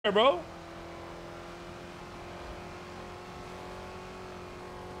bro.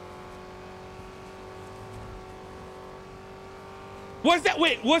 Was that,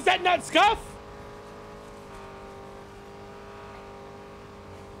 wait, was that not Scuff?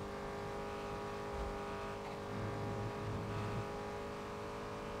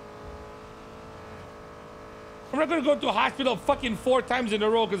 I'm not gonna go to a hospital fucking 4 times in a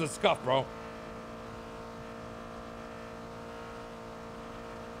row because of Scuff, bro.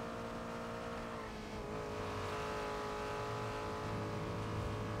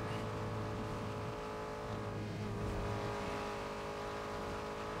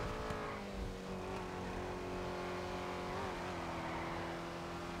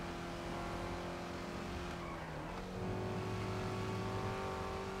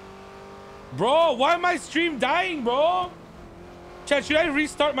 Bro, why am my stream dying, bro? Chat, should I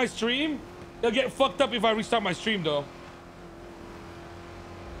restart my stream? They'll get fucked up if I restart my stream, though.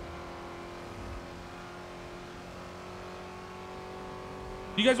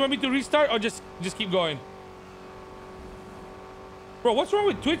 You guys want me to restart or just keep going? Bro, what's wrong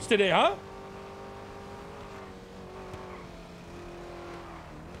with Twitch today, huh?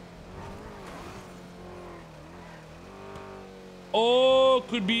 Oh,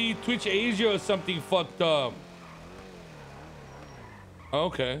 could be Twitch Asia or something fucked up.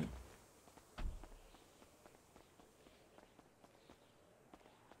 Okay.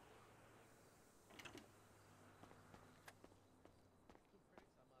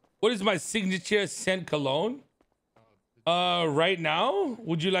 What is my signature scent cologne? Right now,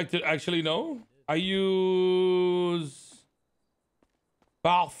 would you like to actually know? I use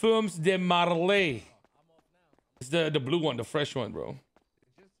Parfums de Marley. It's the blue one, the fresh one, bro.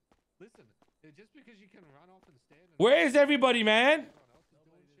 Listen, just because you can run off and stand. Where is everybody, man?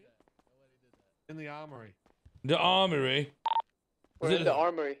 In the armory. The armory. We're in the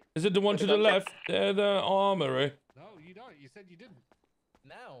armory. Is it the one to the left? The armory. No, you don't. You said you didn't.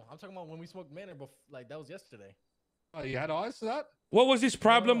 Now, I'm talking about when we smoked Manor, like that was yesterday. Oh, you had eyes for that? What was this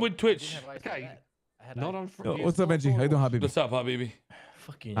problem with Twitch? Okay. Not on. Yo, what's up, Benji? How you doing, Habibi? What's up, Habibi?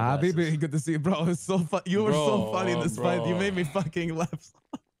 Fucking Habibi, good to see you, bro. It's so fun. You were so funny in this fight. You bro. made me fucking laugh.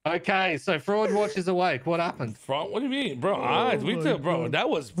 Okay, so Fraud Watch is awake. What happened? What do you mean, bro? Bro, that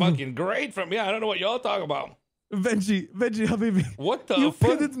was fucking great from me. I don't know what y'all talking about. Benji, Habibi. What the You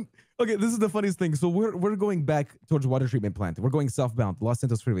fuck? couldn't- Okay, this is the funniest thing. So we're going back towards water treatment plant. We're going southbound, Los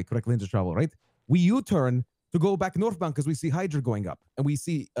Santos Freeway, correct lane to travel, right? We U-turn to go back northbound because we see Hydra going up, and we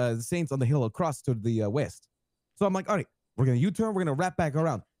see the Saints on the hill across to the west. So I'm like, all right, we're gonna U-turn, we're gonna wrap back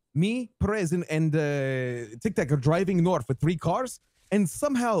around. Me, Perez, and Tic Tac are driving north with 3 cars, and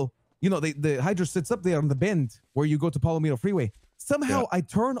somehow, you know, the Hydra sits up there on the bend where you go to Palomino Freeway. Somehow I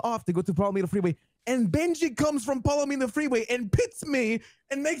turn off to go to Palomino Freeway, and Benji comes from Palomino Freeway and pits me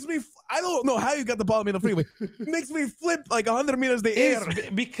and makes me, I don't know how you got the Palomino Freeway, makes me flip like 100 meters the air.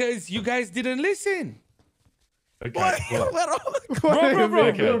 Because you guys didn't listen. Okay. Bro.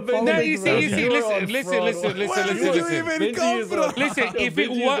 Now you see, listen. Where did you even come from? Listen, if it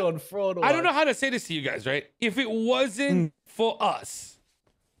was, I don't know how to say this to you guys, right? If it wasn't for us,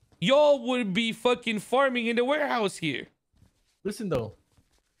 y'all would be fucking farming in the warehouse here. Listen though.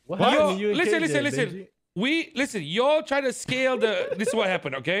 What Yo, happened to you and listen. KJ, Benji? Y'all try to scale the. This is what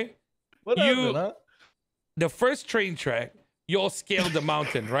happened, okay? What happened, huh? The first train track, y'all scaled the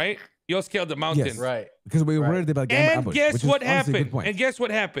mountain, right? Y'all scaled the mountain, Yes. Right. Because we were worried about And ambush, guess which is what honestly a good happened? point. And guess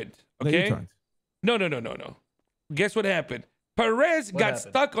what happened? No, you Okay. turned. No. Guess what happened? Perez What got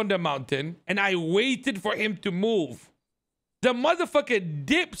happened? stuck on the mountain, and I waited for him to move. The motherfucker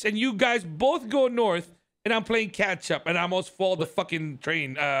dips, and you guys both go north, and I'm playing catch up, and I almost fall the fucking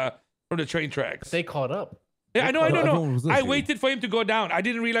train from the train tracks. They caught up. Yeah, I know. Everyone was I listening. waited for him to go down. I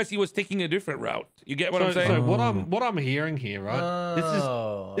didn't realize he was taking a different route. You get what I'm saying? So what I'm hearing here, right?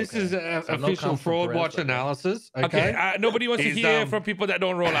 This is So no official come from Fraud Perez, Watch okay. analysis. Okay, Okay. nobody wants to Is, hear from people that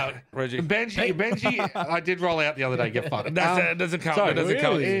don't roll out, Reggie. Benji, I did roll out the other day. Get fucked. That doesn't count. So, That doesn't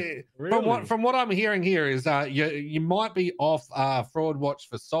count. Really? From what I'm hearing here is you might be off Fraud Watch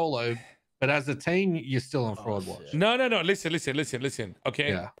for solo, but as a team you're still on Fraud Watch. shit. No. Listen. Okay.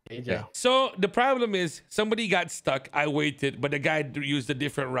 Yeah. KJ. So the problem is somebody got stuck. I waited, but the guy used a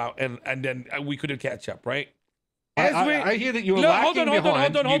different route, and then we couldn't catch up, right? I hear that you were No, lacking hold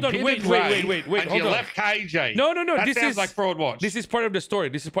on. behind. You pinned Wait. and Hold you on. left KJ. No. That This sounds is like Fraud Watch. This is part of the story.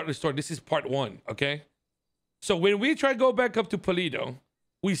 This is part 1. Okay. So when we try to go back up to Polido,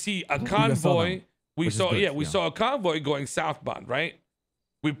 we see a convoy. We saw a convoy going southbound, right?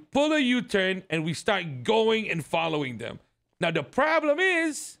 We pull a U-turn and we start going and following them. Now the problem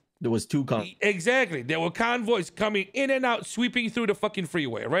is There was two Exactly. There were convoys coming in and out, sweeping through the fucking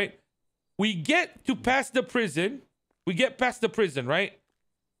freeway, right? We get to past the prison. We get past the prison, right?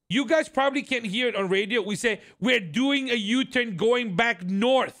 You guys probably can't hear it on radio. We say, we're doing a U-turn going back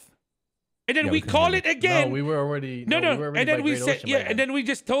north. And then we call it again. No, we were already... No. We were already and then by we Great said, Ocean yeah, by then. and then we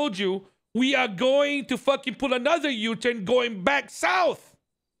just told you, we are going to fucking pull another U-turn going back south.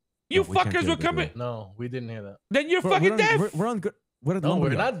 You we can't fuckers hear were that, coming. No, we didn't hear that. Then you're fucking deaf. We're on good. We're at No, we're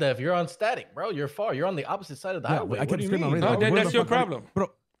Lumberyard. not deaf. You're on static, bro. You're far. You're on the opposite side of the highway. I What kept do you screaming mean? on Oh, radio. then Where that's the your fuck are we- problem.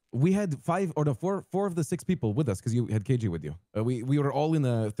 Bro, we had four of the 6 people with us because you had KG with you. We were all in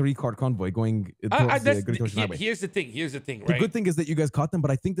a 3-car convoy going towards the Great Ocean Highway. Here's the thing, The right? good thing is that you guys caught them,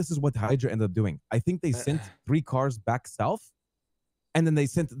 but I think this is what Hydra ended up doing. I think they sent 3 cars back south, and then they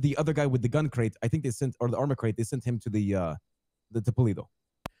sent the other guy with the gun crate. I think they sent, or the armor crate, they sent him to the Toledo.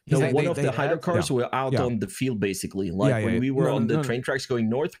 No, They- one they- of they the had- Hydra cars yeah. were out Yeah. on the field, basically. Like when yeah. we were No, on the no, train tracks going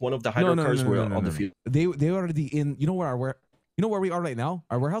north, one of the Hydra cars were on the field. They already in. You know where we are right now?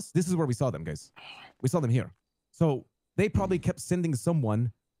 Our warehouse. This is where we saw them, guys. We saw them here. So they probably kept sending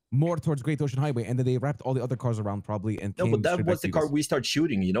someone more towards Great Ocean Highway, and then they wrapped all the other cars around probably. And No, came but that straight back was to the you car guys. we started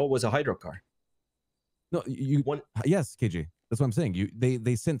shooting. You know, it was a Hydra car. No, you. Yes, KJ. That's what I'm saying.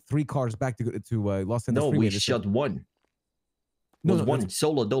 They sent 3 cars back to Los Angeles. No, Freeway. we They shot sent- one. No, Was no, one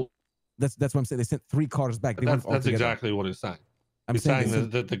solo. That's what I'm saying. They sent 3 cars back. They weren't all That's together. exactly what it's saying. I'm It's saying saying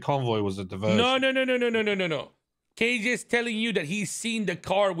that the convoy was a diversion. No. KJ's telling you that he's seen the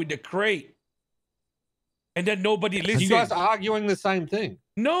car with the crate. And then nobody listened. You guys are arguing the same thing.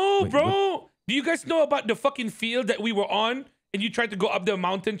 No, Wait, bro. Do you guys know about the fucking field that we were on and you tried to go up the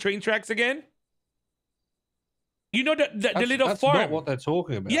mountain train tracks again? You know the little that's farm. not what they're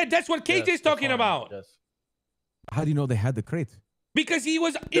talking about. Yeah, that's what KJ's Yes, the talking farm, about. Yes. How do you know they had the crate? Because he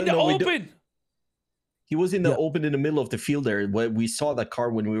was in the No, we don't- open. He was in the Yeah. open in the middle of the field there. Where we saw that car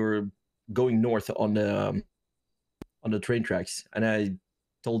when we were going north on the train tracks, and I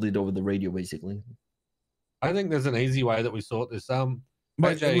told it over the radio basically. I think there's an easy way that we sort this.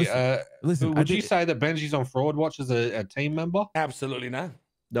 But Benji, listen, would you say that Benji's on Fraud Watch as a team member? Absolutely not.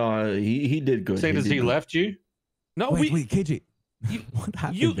 No, he did good. Seeing as did he good. left you? No, wait, KJ. You- What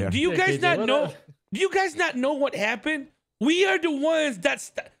happened there? do you Yeah, guys KJ, not what know? up? Do you guys not know what happened? We are the ones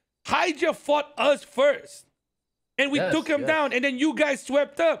that Hydra fought us first, and we Yes, took him yes. down, and then you guys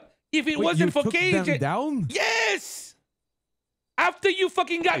swept up. If it Wait, wasn't you for took KJ, them down? yes. After you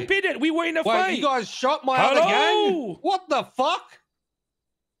fucking got Wait. pitted, we were in a Wait, fight. you guys shot my other Hello? gang? What the fuck?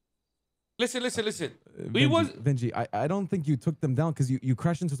 Listen. We Benji, I don't think you took them down because you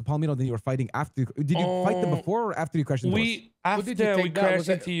crashed into the Palomino, then you were fighting after. Did you fight them Oh, before or after you crashed into us? Who did you after take we down? crashed Was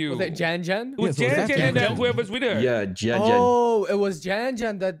it- into you. Was it Jan Jan? It was Yeah, so Jan it's Jan and Jan. whoever's with her. Yeah, Jen. Oh, it was Jan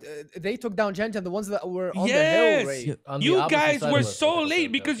Jan that they took down Jan Jan, the ones that were on the Yes. hill, right? Yeah. On the You opposite guys side were of us. so Okay, late okay,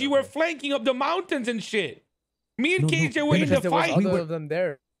 because okay, you were okay. flanking up the mountains and shit. Me and No, KJ were in Because the there was fight. other of them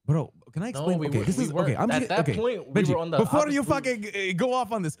there. Bro, can I explain? we okay, were- this we is weren't. okay. I'm At just, that okay. point, we Benji, were on the before you opposite- fucking go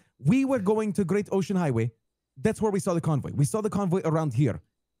off on this, we were going to Great Ocean Highway. That's where we saw the convoy. We saw the convoy around here.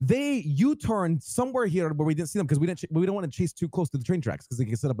 They U-turned somewhere here where we didn't see them because we don't want to chase too close to the train tracks because they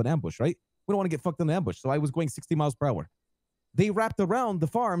can set up an ambush, right? We don't want to get fucked in an ambush. So I was going 60 miles per hour. They wrapped around the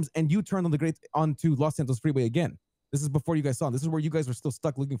farms and U-turned onto Los Santos Freeway again. This is before you guys saw them. This is where you guys were still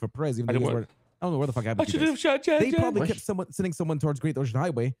stuck looking for Perez. Even though you guys were, I don't know where the fuck I happened. to should you have guys. shot Jan They Jan. probably kept sending someone towards Great Ocean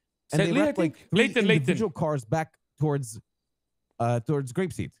Highway, and they Sadly, I wrapped like think 3 Leighton. individual cars back towards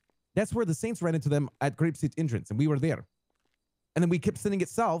Grapeseed. That's where the Saints ran into them at Grapeseed entrance, and we were there. And then we kept sending it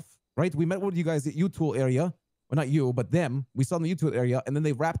south, right? We met with you guys at U-Tool area. Well, not you, but them. We saw them in the U-Tool area, and then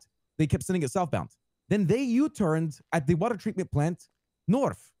they kept sending it southbound. Then they U-turned at the water treatment plant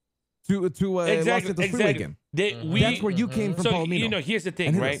north to Los Santos Freeway again. That's where you came from, So, Palomino. you know, here's the And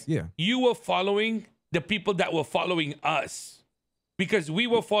thing, hit right? us, yeah. You were following the people that were following us. Because we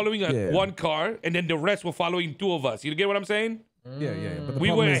were following one car, and then the rest were following 2 of us. You get what I'm saying? Yeah. But the We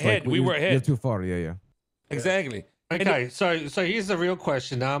problem were is, ahead. We were ahead. You're too far. Yeah. Exactly. Okay, so here's the real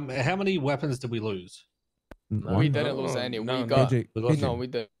question. How many weapons did we lose? We One. didn't lose any. No, We got KJ, We lost no, we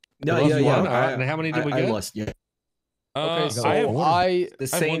did. Yeah, We lost yeah. one, alright, and how many did we I get? lost. Yeah, Okay, so I have I the I have one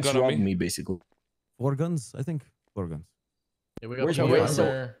Saints gun on robbed me. me basically. 4 guns, I think. 4 guns. Yeah, we got Where's PD my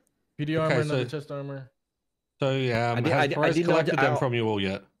armor, PD armor, Okay, another so- chest armor. So has Perez did not- collected them from you all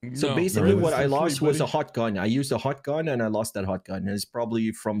yet? So No. basically, No, what I it's lost free, was a buddy. hot gun. I used a hot gun and I lost that hot gun. And it's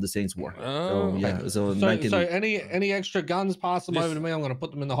probably from the Saints War. Oh. So yeah, so, So 19. any extra guns, pass them Just- over to me. I'm gonna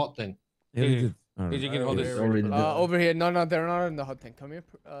put them in the hot thing. Yeah, Yeah. they did. All Did right. you get all this? Already done. over here. No, they're not in the hot tank. Come here,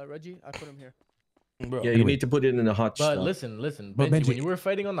 Reggie. I put them here. Bro. Yeah, you need to put it in a hot But spot. listen, But Benji, Benji- when you were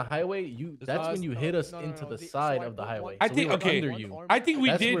fighting on the highway, that's when you hit us into the side of the highway. I So think we were okay. under you. I think we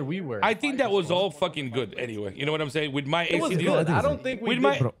That's did. where we were. I think that was all fucking good anyway. You know what I'm saying? With my It was ACDC. good. I I don't think we With did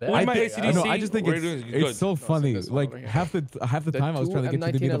my- bad. with my I ACDC, know. I just think we're it's, doing good. it's so send funny. this one Like over here. half the The time I was two trying to get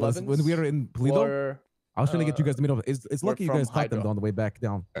you to meet up us when we were in Polido. were, I was trying to get you guys to meet up. It's were lucky you from guys caught them Hydra. on the way back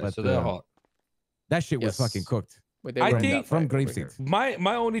down. Okay, But so they're hot. that shit was Yes. fucking cooked. wait, they I were in think- that From fight over Grave here. Seat.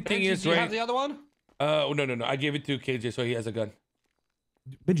 My only thing Benji, is do you have right. the other one? No. I gave it to KJ, so he has a gun.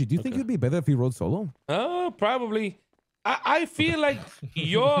 Benji, do you think Okay. it'd be better if he rode solo? Oh, probably. I feel like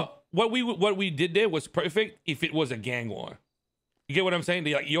what we did there was perfect if it was a gang war. You get what I'm saying?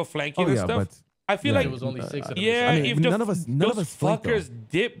 Like you're flanking Oh and yeah, stuff. but I feel yeah. like It was only 6 of them. yeah, I mean, if none of us those flanked, though. fuckers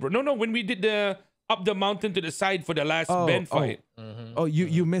dip, bro. No, when we did the up the mountain to the side for the last bend fight, Oh,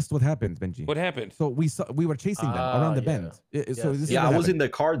 you missed what happened, Benji. what happened? So we were chasing them around the yeah. bend. So Yes. this is Yeah, what I was happened. in the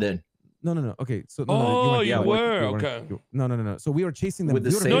car then. No. Okay, so no, Oh, weren't. you weren't. were, weren't. okay. No. So we were chasing them With the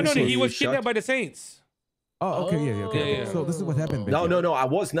we were same No, chasing- he you was shot? kidnapped by the Saints. Oh, okay, yeah, okay. Yeah. So this is what happened, Benji. No, I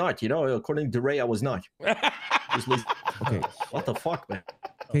was not. You know, according to Ray, I was not. Just listen. Okay, What the fuck, man?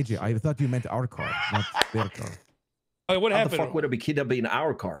 KJ, I thought you meant our car, not their car. Oh, what How the happened? fuck would it be kidnapped in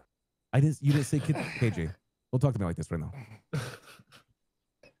our car? You didn't say KJ. Don't talk to me like this right now.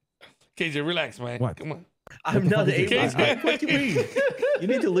 KJ, relax, man. What? Come on. I'm the not fuck is able. it? What do you mean? You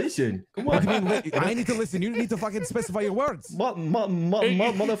need to listen. Come What on. do you mean? I need to listen. You need to fucking specify your words.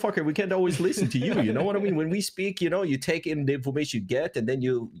 Motherfucker, we can't always listen to you. You know what I mean? When we speak, you take in the information you get, and then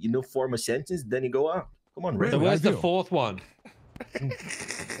you form a sentence, then you go out. Come on, Ray. Really? So where's I the do. fourth one?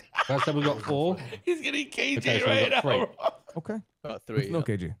 First time we got 4. He's getting KJ Okay, so we right got now. 3. bro. Okay. Three. No,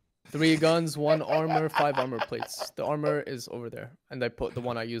 KJ. 3 guns, 1 armor, 5 armor plates. The armor is over there, and I put the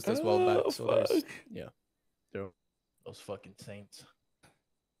one I used as well back. So there's fuck. Those fucking Saints.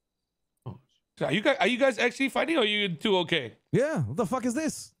 So are you guys actually fighting, or are you two okay? Yeah. What the fuck is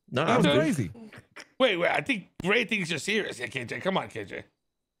this? No, That was Okay. crazy. Wait. I think Ray thinks you're serious. Yeah, KJ. Come on, KJ.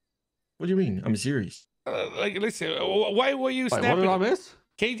 what do you mean? I'm serious. Like, listen. Why were you Wait, what snapping? did I miss?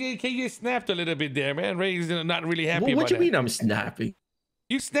 KJ snapped a little bit there, man. Ray's not really happy What about do you that. mean I'm snapping?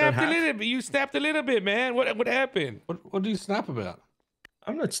 You snapped a half? little bit. You snapped a little bit, man. What happened? What do you snap about?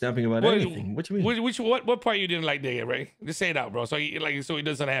 I'm not snapping about What- anything. What do you mean? What part you didn't like there, Ray? Just say it out, bro. So it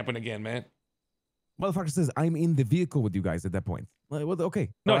doesn't happen again, man. Motherfucker says I'm in the vehicle with you guys at that point. Like, well, okay.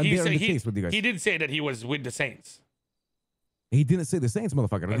 No, I'm he there in said the chase with you guys. he did say that he was with the Saints. He didn't say the Saints,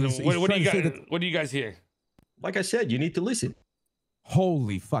 motherfucker. He's What do trying you to say guys? that- What do you guys hear? Like I said, you need to listen.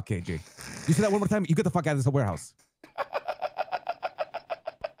 Holy fuck, AJ. You say that one more time, you get the fuck out of this warehouse.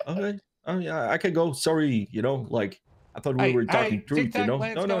 Okay. Oh yeah, I could go. Sorry, like I thought we were talking truth. Tic Tac,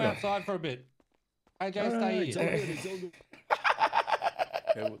 let's No. go outside for a bit. AJ, stay It's all here. good, it's all good.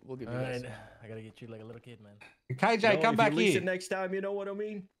 Okay, we'll give you All guys. right, I gotta get you like a little kid, man. KJ, No, come if back you listen here. next time. You know what I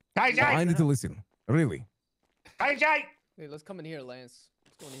mean? I KJ, need to listen. Really. KJ, Hey, let's come in here, Lance.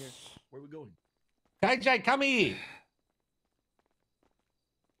 Let's go in here. Where we going? KJ, come here.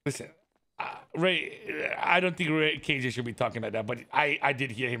 Listen, Ray. I don't think KJ should be talking like that, but I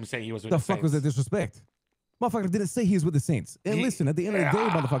did hear him say he was with The the fuck was that Saints. disrespect? Motherfucker didn't say he was with the Saints. And He- listen, at the end of the day,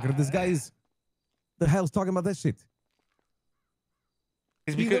 motherfucker, this guy is the hell's talking about that shit.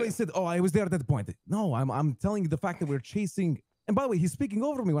 It's He literally because said, "Oh, I was there at that point." No, I'm telling you the fact that we're chasing. And by the way, he's speaking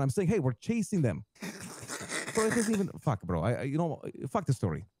over me when I'm saying, "Hey, we're chasing them." So it doesn't even fuck, bro. Fuck the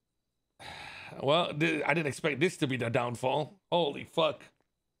story. well, I didn't expect this to be the downfall. Holy fuck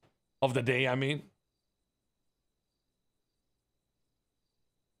of the day. I mean.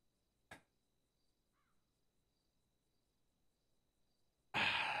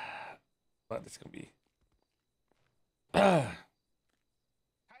 What this gonna be?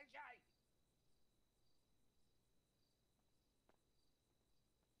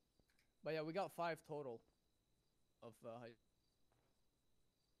 But yeah, we got 5 total of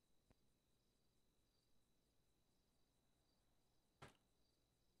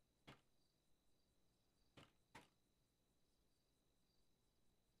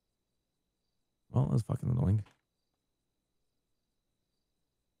Well, that's fucking annoying.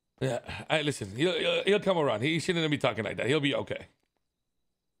 Yeah, listen. He'll come around. He shouldn't be talking like that. He'll be okay.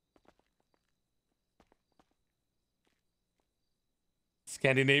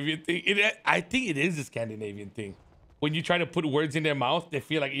 Scandinavian thing. I think it is a Scandinavian thing. When you try to put words in their mouth, they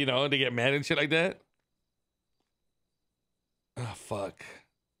feel like they get mad and shit like that. Oh fuck.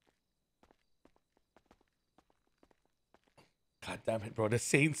 God damn it, bro. The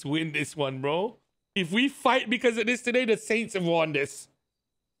Saints win this one, bro. If we fight because of this today, the Saints have won this.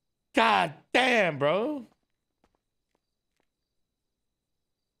 God damn, bro.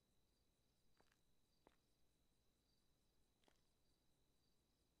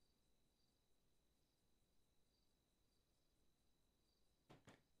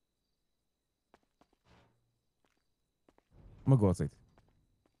 I'm gonna go outside.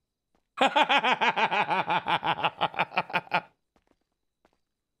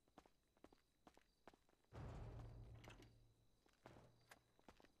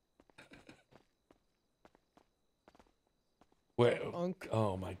 Where? Unk.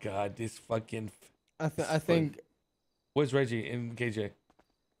 Oh my God, this fucking. I think. Where's Reggie and KJ?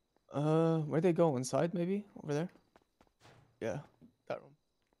 Where'd they go? Inside, maybe over there. Yeah, that room.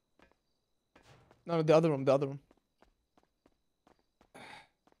 No, the other room. The other room.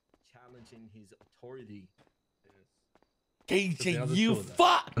 Challenging his authority. KJ, you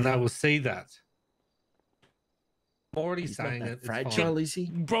fuck! And I will see that. Already He's not saying that it. fragile, is he?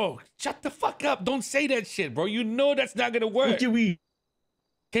 Bro, shut the fuck up. Don't say that shit, bro. You know that's not gonna work. What do we?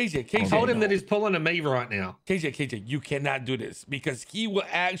 KJ, Told him that he's pulling a me right now. KJ, you cannot do this because he will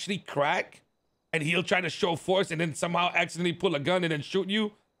actually crack and he'll try to show force and then somehow accidentally pull a gun and then shoot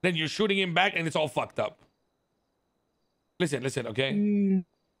you. Then you're shooting him back and it's all fucked up. Listen, okay?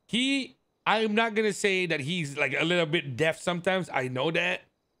 I'm not gonna say that he's like a little bit deaf sometimes. I know that.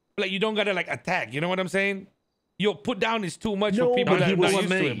 But like you don't gotta like attack. You know what I'm saying? Yo, put down is too much for people that are not used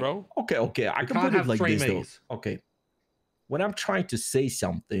to it, bro. Okay. I can put it like this though. Okay. When I'm trying to say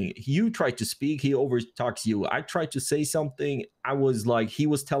something, you try to speak, he overtalks you. I tried to say something. I was like, he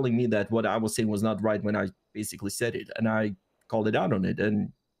was telling me that what I was saying was not right when I basically said it. And I called it out on it.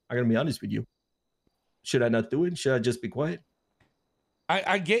 And I'm going to be honest with you. Should I not do it? Should I just be quiet?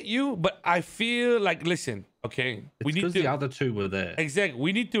 I get you, but I feel like, listen, okay. We need to, the other two were there. Exactly.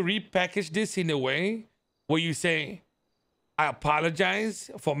 We need to repackage this in a way where you say, I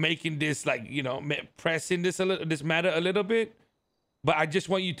apologize for making this like, you know, pressing this matter a little bit. But I just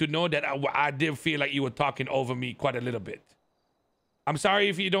want you to know that I did feel like you were talking over me quite a little bit. I'm sorry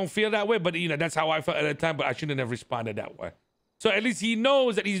if you don't feel that way, but you know, that's how I felt at the time, but I shouldn't have responded that way. So at least he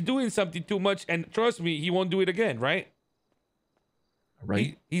knows that he's doing something too much, and trust me, he won't do it again, right?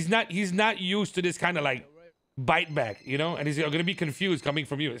 Right. He's not used to this kind of like bite back, you know? And he's gonna be confused coming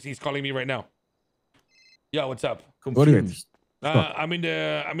from you. He's calling me right now. Yo, what's up? Confused. I'm in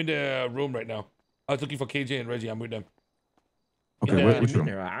the room right now. I was looking for KJ and Reggie. I'm with them. Okay, which room?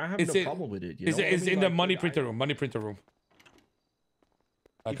 I have no problem with it. It's in the money printer room. Money printer room.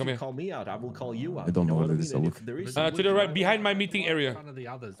 If come you here. call me out, I will call you out. I don't know what it is. To the right, behind my meeting area. Front of the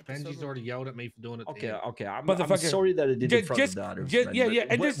others. Benji's already yelled at me for doing it. Okay. I'm sorry that I did in front of the others.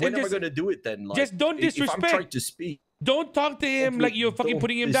 And when am I gonna do it then? Like, just don't disrespect. If I'm trying to speak, don't talk to him like you're fucking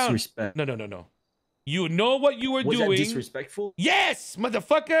putting him down. No. You know what you were doing. Was that disrespectful? Yes,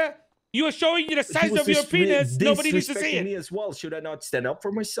 motherfucker. You were showing you the size of your penis. Nobody needs to see it. Me as well. Should I not stand up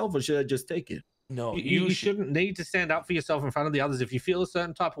for myself, or should I just take it? No, you shouldn't need to stand up for yourself in front of the others. If you feel a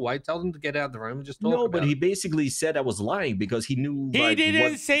certain type of way, tell them to get out of the room and just talk. No, but he basically said I was lying because he knew. He like, didn't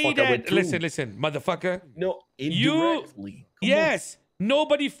what say that. Listen, motherfucker. No, indirectly. Yes,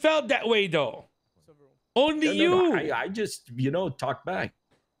 nobody felt that way though. Only you. I just, talk back.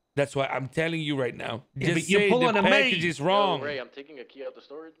 That's why I'm telling you right now. Yeah, just you're say pulling the a package mate. is wrong. Yo, Ray, I'm taking a key out the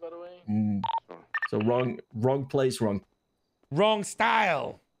storage, by the way. So wrong place, wrong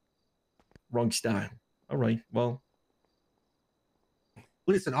style. Wrong style. All right. Well,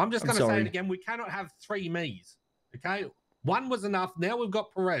 listen, I'm just going to say it again. We cannot have three me's. Okay, one was enough. Now we've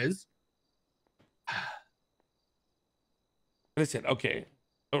got Perez. Listen, okay.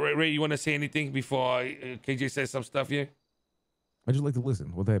 Ray, you want to say anything before KJ says some stuff here? I'd just like to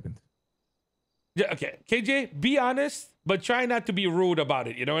listen. What happened? Yeah, okay. KJ, be honest, but try not to be rude about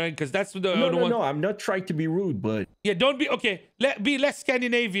it. You know what I mean? Because that's the No, I'm not trying to be rude, but yeah, don't be okay. Be less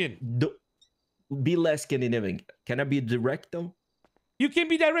Scandinavian. Be less Scandinavian. Can I be direct though? You can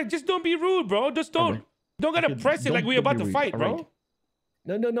be direct. Just don't be rude, bro. Just don't. Right. Don't gotta press it like we're about to fight, bro.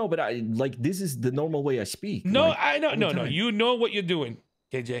 Right. No. But this is the normal way I speak. No, like, I know. No. You know what you're doing,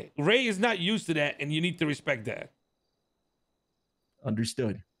 KJ. Ray is not used to that, and you need to respect that.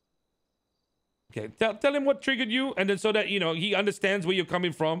 Understood. Okay, tell him what triggered you, and then so that he understands where you're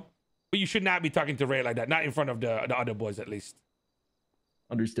coming from. But you should not be talking to Ray like that. Not in front of the other boys, at least.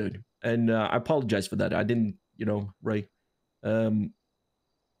 Understood. And I apologize for that. I didn't, Ray. I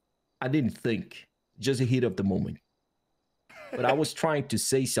didn't think. Just a heat of the moment. But I was trying to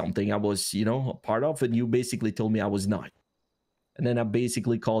say something I was, a part of, and you basically told me I was not. And then I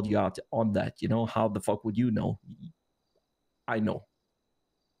basically called you out on that. How the fuck would you know? I know.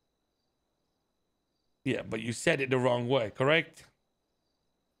 Yeah, but you said it the wrong way, correct?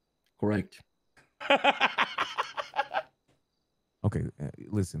 Correct. Okay,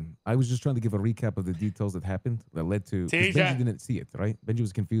 listen. I was just trying to give a recap of the details that happened that led to. Benji didn't see it, right? Benji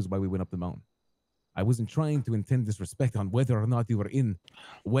was confused why we went up the mountain. I wasn't trying to intend disrespect on whether or not you were in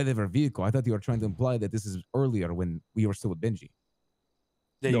whatever vehicle. I thought you were trying to imply that this is earlier when we were still with Benji.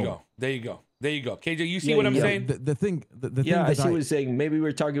 There you go. There you go. There you go. KJ, you see what I'm saying? The thing Yeah, I that see what you're saying. Maybe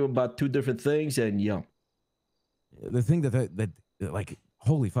we're talking about two different things, and yeah. The thing that like,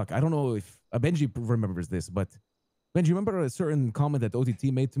 holy fuck, I don't know if Benji remembers this, but Benji, remember a certain comment that OTT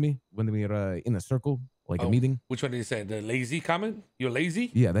made to me when we were in a circle, like a meeting? Which one did he say? The lazy comment? You're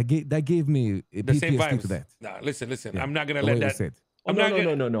lazy? Yeah, that gave me The same PTSD vibes. to that. Nah, listen. Yeah, I'm not gonna the let way it was that. said. I'm not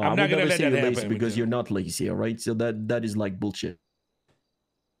gonna. No. I'm not gonna let that happen because you're not lazy, all right? So that is like bullshit.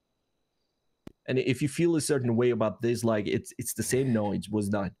 And if you feel a certain way about this, like it's the same. No, it was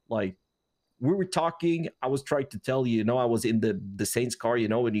not. Like we were talking, I was trying to tell you, I was in the Saints car,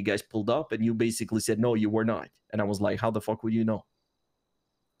 when you guys pulled up, and you basically said no, you were not. And I was like, how the fuck would you know?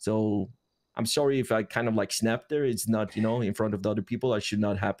 So I'm sorry if I kind of like snapped there. It's not, in front of the other people. That should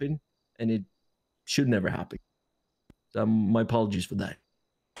not happen, and it should never happen. My apologies for that.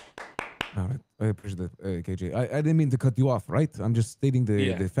 All right, I appreciate that, KJ. I didn't mean to cut you off, right? I'm just stating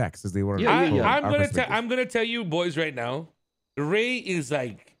the facts as they were. I'm gonna tell you boys right now. Ray is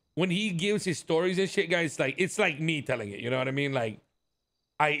like, when he gives his stories and shit, guys, like it's like me telling it. You know what I mean? Like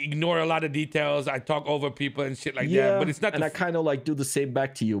I ignore a lot of details. I talk over people and shit like that. But it's not. And I kind of like do the same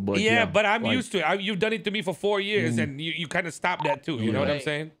back to you. But but I'm used to it. You've done it to me for 4 years, and you kind of stop that too. You know what I'm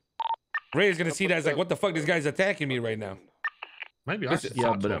saying? Ray is gonna see that as like, what the fuck? This guy's attacking me right now. Maybe I listen,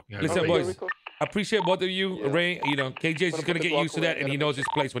 should listen, boys. I appreciate both of you, Ray. KJ's just gonna get used to that, and he knows his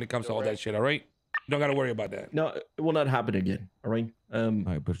place when it comes to all that shit. All right, you don't gotta worry about that. No, it will not happen again. All right.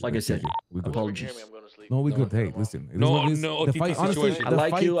 Like I said, apologies. No, we good. Hey, listen. No OTT situation. I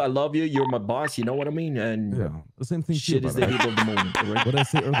like you. I love you. You're my boss. You know what I mean? And the same thing. Shit is the heat of the moment. Right? What I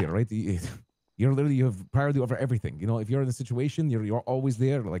said earlier, right? You have priority over everything. If you're in a situation, you're always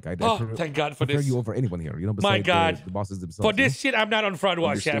there. Like thank God for this. You over anyone here. My God, the bosses themselves. For this shit, I'm not on fraud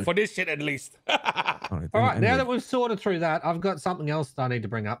watch. Yeah, for this shit at least. All right. Now that we've sorted through that, I've got something else that I need to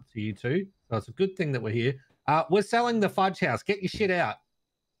bring up to you two. So it's a good thing that we're here. We're selling the Fudge House. Get your shit out.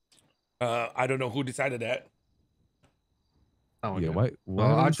 I don't know who decided that. Oh, yeah. okay.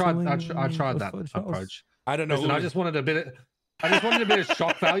 Well, I tried that approach. I don't know. Listen, I just wanted a bit of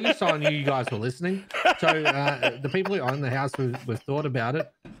shock value, so I knew you guys were listening. So the people who own the house, we've thought about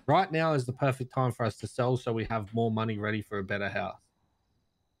it. Right now is the perfect time for us to sell, so we have more money ready for a better house.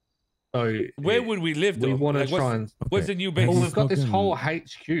 So where would we live? Though? We want to try and. What's the new base? Well, we've got this whole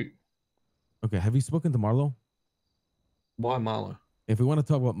HQ. Okay, have you spoken to Marlo? Why Marlo? If we want to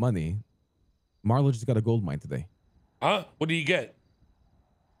talk about money, Marlo just got a gold mine today. Huh? What did you get?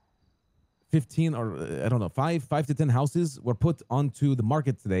 15 or I don't know, 5 to 10 houses were put onto the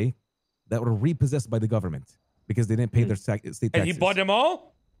market today that were repossessed by the government because they didn't pay their state taxes. And he bought them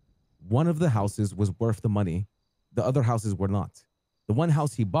all? One of the houses was worth the money. The other houses were not. The one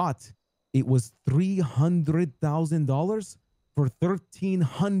house he bought, it was $300,000 for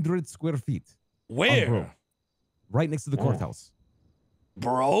 1,300 square feet. Where? Right next to the courthouse.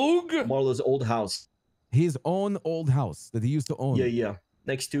 Brogue? Marlo's old house. His own old house that he used to own. Yeah.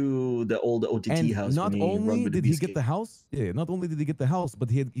 Next to the old OTT house. Not only did he get the house, not only did he get the house,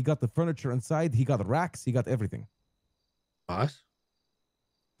 but he got the furniture inside. He got racks. He got everything. Nice.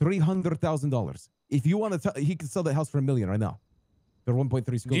 $300,000. If you want to, he could sell that house for $1 million right now. For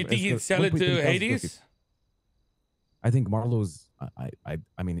 1.3 square. Do you think he'd sell it to Hades? I think Marlo's.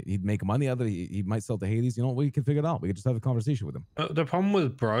 I mean, he'd make money out of it. He might sell to Hades. We can figure it out. We could just have a conversation with him. The problem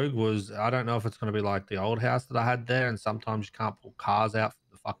with Brogue was I don't know if it's going to be like the old house that I had there, and sometimes you can't pull cars out from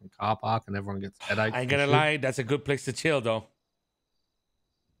the fucking car park, and everyone gets headaches. I ain't gonna lie, that's a good place to chill, though.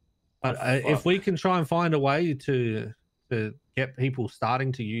 But if we can try and find a way to get people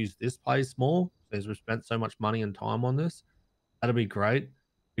starting to use this place more, because we've spent so much money and time on this, that'd be great.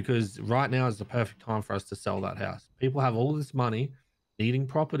 Because right now is the perfect time for us to sell that house. People have all this money, needing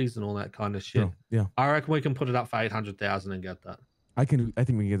properties and all that kind of shit. Sure, yeah, I reckon we can put it up for 800,000 and get that. I think we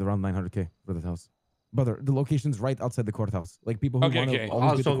can get around 900K for this house. But the location's right outside the courthouse. Like people who want to.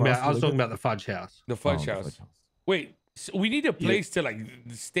 I was talking about the Fudge House. The Fudge House. Wait, so we need a place to like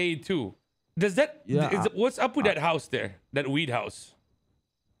stay too. Does that? Yeah. What's up with that house there? That weed house.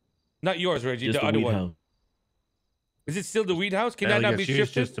 Not yours, Reggie. Just the other one. House. Is it still the weed house? Can that not be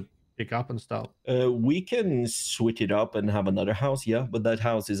shifted? Just to pick up and stuff. We can switch it up and have another house, yeah. But that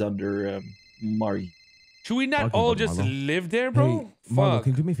house is under Mari. Should we not all just live there, bro? Hey, Marlo,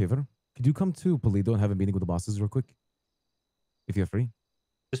 can you do me a favor? Could you come to Paleto and have a meeting with the bosses real quick? If you're free.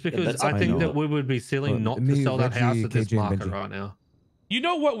 Just because I think that we would be silly not to sell that house at this market right now. You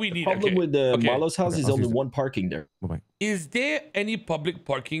know what we need? The problem with Marlo's house is only one parking there. Is there any public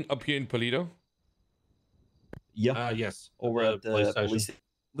parking up here in Paleto? Yeah, Yes. over at the police police. station.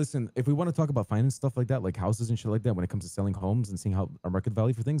 Listen, if we want to talk about finance stuff like that, like houses and shit like that, when it comes to selling homes and seeing how our market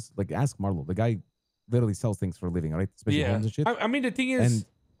value for things, like ask Marlo. The guy literally sells things for a living, right? Especially homes and shit. I mean, the thing is,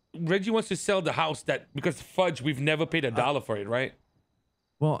 Reggie wants to sell the house because fudge, we've never paid $1 for it, right?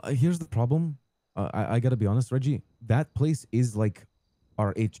 Well, here's the problem. I gotta be honest, Reggie. That place is like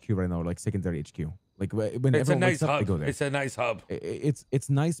our HQ right now, like secondary HQ. Like when It's a everyone nice wakes up, they hub. go there. It's a nice hub. It's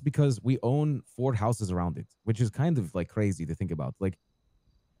nice because we own 4 houses around it, which is kind of like crazy to think about. Like,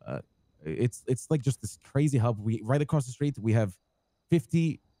 it's like just this crazy hub. We right across the street we have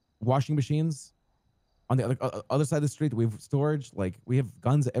 50 washing machines. On the other side of the street we have storage. Like we have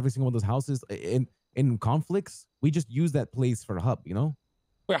guns at every single one of those houses. In conflicts, we just use that place for a hub. You know.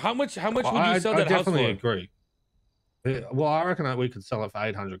 Wait, how much would you sell that house for? I definitely agree. Well, I reckon that we could sell it for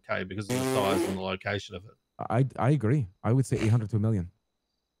 800K because of the size and the location of it. I agree. I would say 800 to $1 million.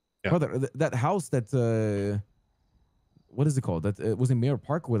 Yeah. Brother, that house that what is it called? That was in Mayor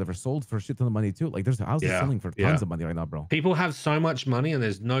Park or whatever, sold for a shit ton of money too. Like there's houses selling for tons of money right now, bro. People have so much money and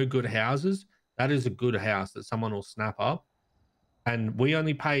there's no good houses. That is a good house that someone will snap up. And we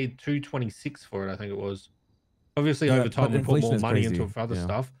only paid 226 for it, I think it was. Obviously, over time, we put more money into it for other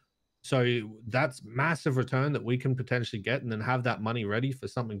stuff. So that's massive return that we can potentially get and then have that money ready for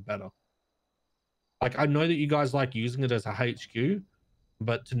something better. Like, I know that you guys like using it as a HQ,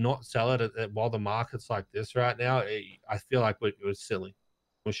 but to not sell it while the market's like this right now, I feel like it was silly.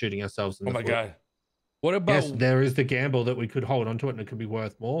 We're shooting ourselves in the foot. God. What about... Yes, there is the gamble that we could hold onto it and it could be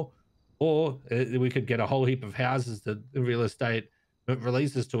worth more. Or we could get a whole heap of houses that the real estate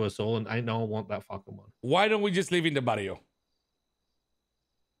releases to us all and ain't no one want that fucking one. Why don't we just live in the barrio?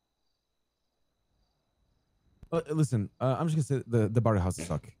 Listen, I'm just gonna say the barrio houses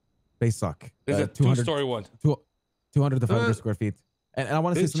suck. They suck. There's a 2-story one. 200 to 500 square feet. And I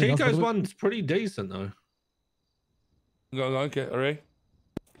want to say something Chico's else. one's pretty decent though. Okay, all right.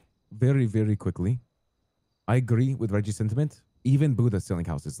 Very, very quickly, I agree with Reggie's sentiment. Even Buddha's selling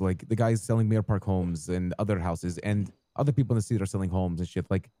houses. Like the guys selling Mayor Park homes and other houses, and other people in the city are selling homes and shit.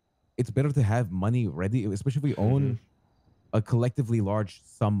 Like, it's better to have money ready, especially if we own a collectively large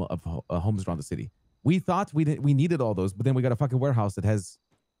sum of homes around the city. We thought we needed all those, but then we got a fucking warehouse that has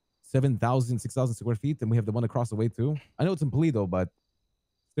 7,000, 6,000 square feet, and we have the one across the way too. I know it's in Pulido, but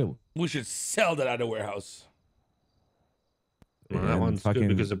still. We should sell that other warehouse. Well, that one's good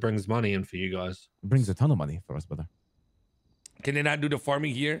because it brings money in for you guys. It brings a ton of money for us, brother. Can they not do the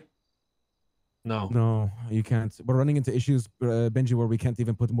farming here? No, you can't. We're running into issues, Benji, where we can't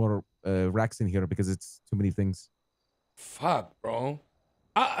even put more racks in here because it's too many things. Fuck, bro.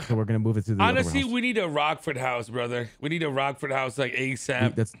 So we're gonna move it to the honestly, we need a Rockford house, brother. We need a Rockford house like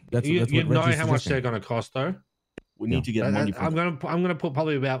ASAP. That's you know how much they're gonna cost though. We need to get money. I'm gonna put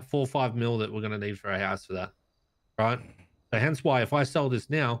probably about 4 or 5 mil that we're gonna need for a house for that, right? So hence why if I sell this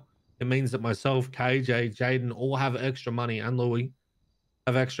now, it means that myself, KJ, Jaden all have extra money, and Louis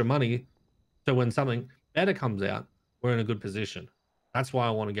have extra money. So when something better comes out, we're in a good position. That's why I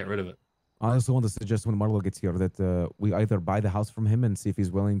want to get rid of it. I also want to suggest when Marlo gets here that we either buy the house from him and see if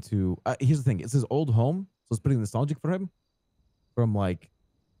he's willing to. Here's the thing: it's his old home, so it's pretty nostalgic for him. From like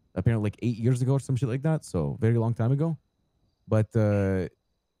apparently like 8 years ago or some shit like that, so very long time ago. But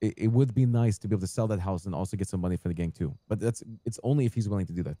it would be nice to be able to sell that house and also get some money for the gang too. But it's only if he's willing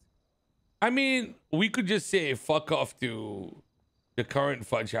to do that. I mean, we could just say fuck off to the current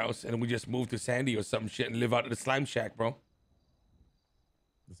fudge house and we just move to Sandy or some shit and live out of the slime shack, bro.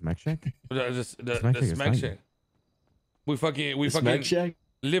 The smack shack? The smack shack. We fucking smack shack?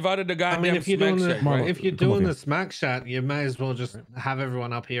 Live out of the goddamn if you're smack doing shack, bro. if you're doing the smack shack, you may as well just have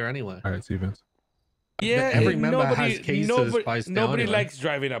everyone up here anyway. All right, see you, Vince. Yeah, every member has keys to this place now nobody anyway. likes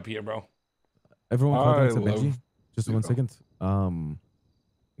driving up here, bro. Everyone calm down, Benji. Just 1 second.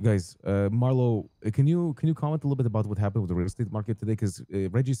 Guys, Marlo, can you comment a little bit about what happened with the real estate market today? Because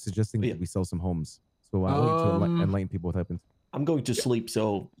Reggie's suggesting that we sell some homes. So I want you to enlighten people what happened. I'm going to sleep,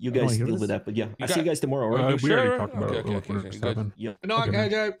 so you guys deal with that. But yeah, I'll see you guys tomorrow. Right? We already talked about it. Yeah. Good night,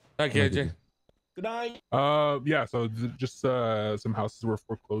 KJ. Hi, KJ. Good night. Yeah. So just some houses were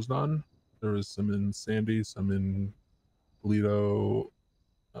foreclosed on. There was some in Sandy, some in Toledo,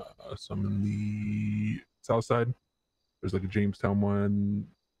 some in the South Side. There's like a Jamestown one.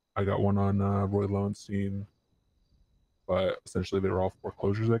 I got one on Roy Lowenstein, but essentially they were all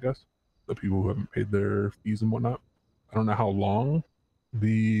foreclosures, I guess. The people who haven't paid their fees and whatnot. I don't know how long.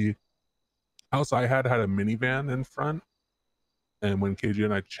 The house I had a minivan in front, and when KJ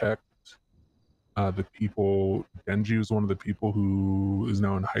and I checked, the people, Benji was one of the people who is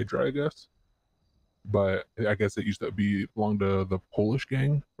now in Hydra, I guess. but I guess it used to belong to the Polish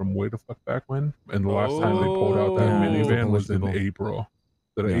gang from way the fuck back when. And the last time they pulled out that Oh. minivan Polish was in people. April.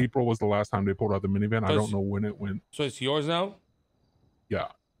 So Yeah. April was the last time they pulled out the minivan. I So don't know when it went. So it's yours now? Yeah,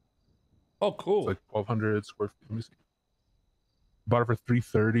 Oh, cool. it's like 1,200 square feet. Let me see. Bought it for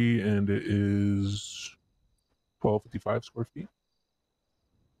 330, and it is 1,255 square feet.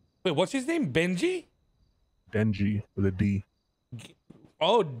 Wait, what's his name? Benji? Denji with a D.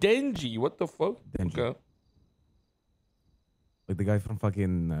 Oh, Denji. What the fuck? Denji. Okay. Like the guy from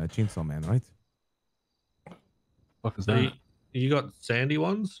fucking Chainsaw Man, right? Fuck is So that? you got sandy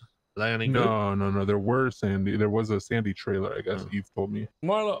ones? Are they any good? No. There was a Sandy trailer, I guess. You've told me.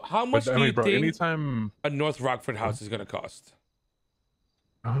 Marlo, how much But, do you bro, think anytime, a North Rockford house is gonna cost?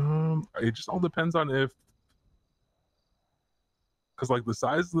 it just all depends on if, because like the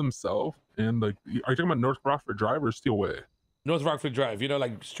size themselves and like, are you talking about North Rockford Drive or Steelway? North Rockford Drive, you know,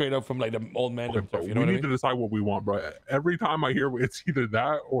 like straight up from like the old man Okay, and bro, stuff. You we know what I need mean? to decide what we want, bro. Every time I hear it's either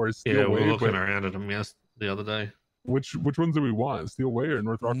that or it's Yeah, we were Steelway, looking but around at them the other day. which ones do we want? Steelway or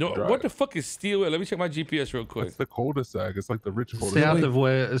North Rockford No, Drive? what the fuck is Steel? Let me check my GPS real quick. It's the cul-de-sac. It's like the rich cul-de-sac.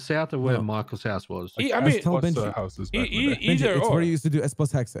 South of where No. Michael's house was. I Just mean, tell Plus Benji. the houses back in the day. Benji, either it's or. where you used to do S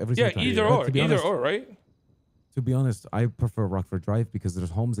plus Hex every Yeah, single time. either But or, to be either honest, or, right? To be honest, I prefer Rockford Drive because there's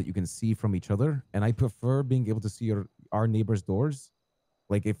homes that you can see from each other, and I prefer being able to see our neighbors' doors.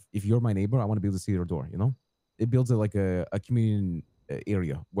 Like if you're my neighbor, I want to be able to see your door. You know, it builds like a community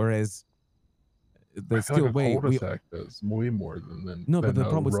area. Whereas the I feel like a Steelway, cul-de-sac does way more than no, but than, the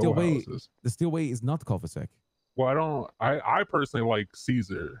problem with row Steelway, houses. the Steelway is not cul-de-sac. Well, I personally like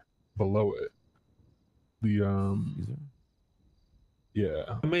Caesar below it. The yeah.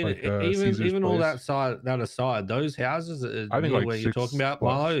 I mean, like, even Caesar's all place. that aside, those houses, I think near like where you're talking 6 about,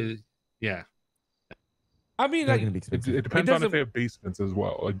 plus. Marlo, yeah. I mean, They're like, gonna be expensive. It depends on doesn't- if they have basements as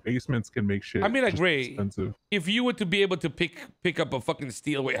well. Like basements can make shit. I mean, like, just Ray, expensive. if you were to be able to pick up a fucking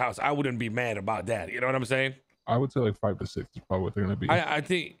Steelway house, I wouldn't be mad about that. You know what I'm saying? I would say like 5 to 6 is probably what they're gonna be. I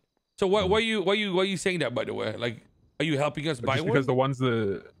think. So why are you saying that, by the way? Like, are you helping us buy Just one? because the ones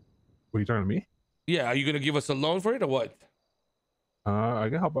that. What are you talking to me? Yeah, are you gonna give us a loan for it or what? I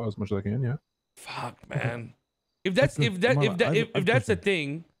can help out as much as I can. Yeah. Fuck, man. If that's if I've that's the questioned.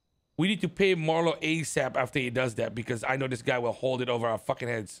 thing, we need to pay Marlo ASAP after he does that because I know this guy will hold it over our fucking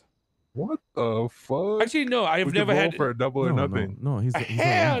heads. What the fuck? Actually, no, we I've could never roll had. for a double or No, nothing. no, he's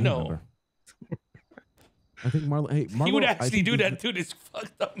Hell a no. member. I think Marlo. Hey, Marlo. He would I actually think do he's- that to this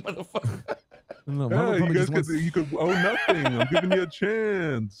fucked up motherfucker. No, Marlo Yeah, you probably guys just wants- you could owe nothing. I'm giving you a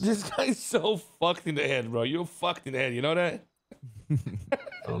chance. This guy's so fucked in the head, bro. You're fucked in the head. You know that? I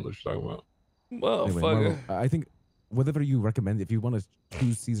don't know what you're talking about. Anyway, Motherfucker. Marlo, I think whatever you recommend, if you want to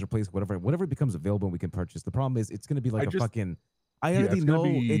choose Caesar Place, whatever becomes available, we can purchase. The problem is, it's gonna be like a fucking. I already it's gonna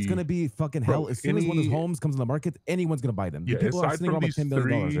know it's gonna be fucking Bro, hell. As soon as one of those any- homes comes on the market, anyone's gonna buy them. The Yeah, people are aside sitting from around like these $10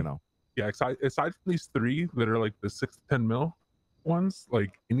 million three- right now. Yeah, aside from these 3 that are like the 6 to 10 mil ones,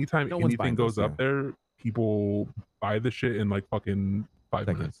 like anytime No one's buying anything goes those, up there, people buy the shit in like fucking 5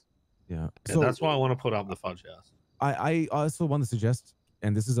 Seconds. minutes. Yeah. Yeah, So that's why I want to put up the fudge house. I also want to suggest,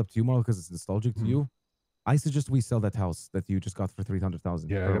 and this is up to you, Marlo, because it's nostalgic to Mhm. you. I suggest we sell that house that you just got for 300,000.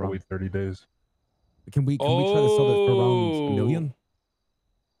 Yeah, I gotta wait 30 days. Can we try to sell that for around Oh. $1 million?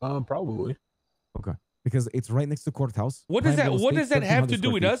 Probably. Because it's right next to courthouse. What does prime that real What estate, does that have to 1,300 do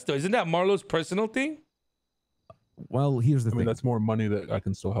with square us though? Isn't that Marlo's personal thing? feet. Well, here's the I thing. mean, that's more money that I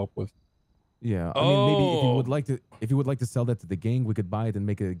can still help with. Yeah, I mean, maybe if you Oh. would like to sell that to the gang, we could buy it and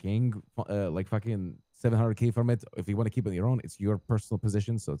make it a gang, like fucking 700K from it. If you want to keep it on your own, it's your personal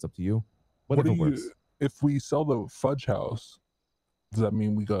position, so it's up to you. Whatever What do works. if we sell the fudge house, does that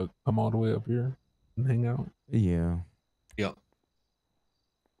mean we got to come all the way up here and hang out? Yeah. Yeah.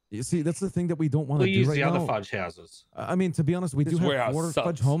 You see, that's the thing that we don't want to We'll do use right the now. other fudge houses. I mean, to be honest, we This do have warehouse 4 fudge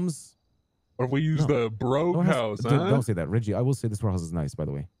sucks. homes. Or if we use No. the broke Don't have- house, don't- huh? Don't say that, Reggie. I will say this warehouse is nice, by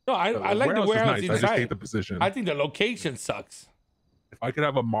the way. No, I like the is warehouse nice. I just inside. hate the position. I think the location sucks. If I could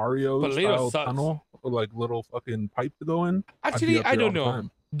have a Mario Toledo style sucks. tunnel with like little fucking pipe to go in, I'd be Actually, up I here don't all the know.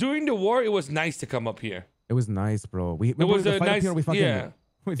 time. During the war, it was nice to come up here. It was nice, bro. We It was the a fight up nice, here, we fucking, yeah.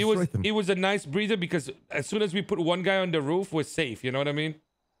 we It was destroyed them. it was a nice breather because as soon as we put one guy on the roof, we're safe. You know what I mean?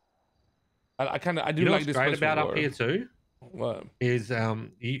 I do You know like what's this great place about for up war. here too What? is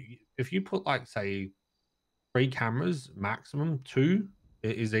if you put like say 3 cameras maximum, 2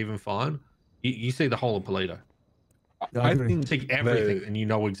 is even fine. You see the whole of Polito. Yeah, I agree. You think see everything, the- and you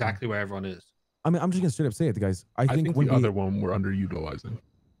know exactly where everyone is. I mean, I'm just gonna straight up say it, guys. I think when the we, other one we're underutilizing.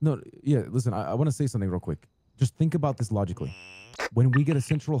 no, yeah. Listen, I want to say something real quick. Just think about this logically. When we get a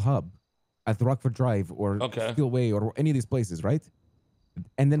central hub at the Rockford Drive or Okay. Steelway or any of these places, right?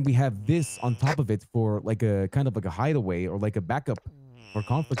 And then we have this on top of it for like a kind of like a hideaway or like a backup for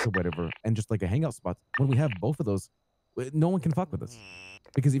conflicts or whatever, and just like a hangout spot. When we have both of those, no one can fuck with us.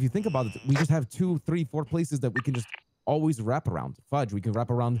 Because if you think about it, we just have 2, 3, 4 places that we can just always wrap around. Fudge, we can wrap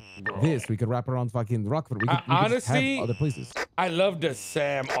around this. We could wrap around fucking Rockford. We could just honestly, have other places. I love the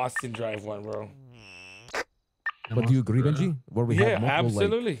Sam Austin Drive one, bro. But do you agree, Benji? Where we have multiple,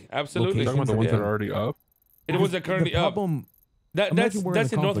 absolutely, like, absolutely. Talking about the ones Yeah. that are already up. It was currently the up. problem, That's imagine we're in a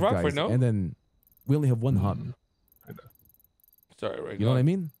North conflict, Rockford, guys, no? And then we only have one hub. Sorry, right. You know what I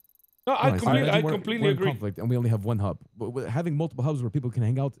mean? No, I imagine completely we're in agree. conflict and we only have one hub. But having multiple hubs where people can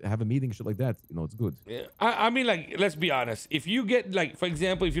hang out, have a meeting, shit like that, you know, it's good. Yeah, I mean, like, let's be honest. If you get, like, for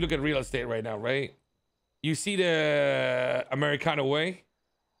example, if you look at real estate right now, right? You see the Americana Way,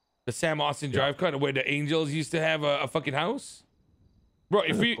 the Sam Austin Drive, kind of where the Angels used to have a fucking house. Bro,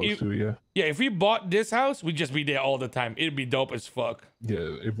 if if we bought this house, we'd just be there all the time. It'd be dope as fuck. Yeah,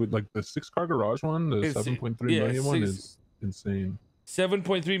 it would, like the 6-car garage one, the 7.3 million one is insane.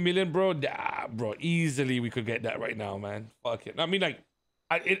 7.3 million, bro. Bro, easily we could get that right now, man. Fuck it. I mean, like,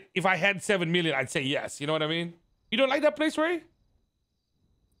 if I had 7 million, I'd say yes. You know what I mean? You don't like that place, Ray?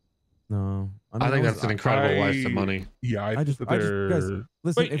 No, I think that's an incredible waste of money. Yeah, I just guys, listen.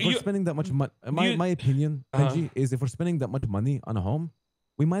 Wait, if we're spending that much money, my opinion, Benji, is if we're spending that much money on a home,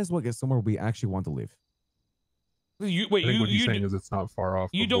 we might as well get somewhere we actually want to live. I think what he's saying is it's not far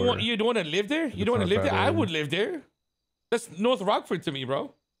off. You don't want to live there? You don't want to live there? I would live there. That's North Rockford to me,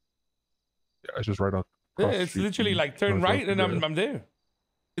 bro. Yeah, it's just right on. Yeah, it's literally like turn right and I'm there.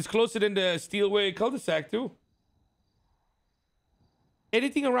 It's closer than the Steelway cul-de-sac too.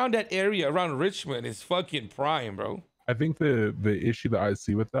 Anything around that area, around Richmond, is fucking prime, bro. I think the issue that I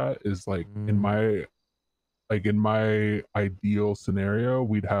see with that is like in my ideal scenario,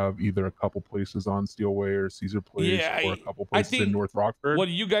 we'd have either a couple places on Steelway or Caesar Place, or a couple places in North Rockford. What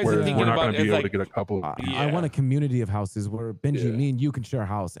you guys are thinking we're not about going to be is able like, to get a couple. I want a community of houses where Benji, me, and you can share a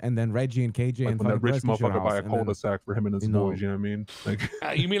house, and then Reggie and KJ like and when that rich Perez can share a motherfucker buy house, a and then- cul-de-sac for him and his boys. You know what I mean?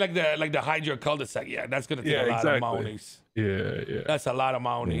 Like, you mean like the Hydra cul-de-sac? Yeah, that's gonna take a lot of monies. Yeah. That's a lot of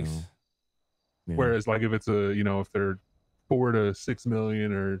monies. Yeah. Whereas like if it's if they're 4 to 6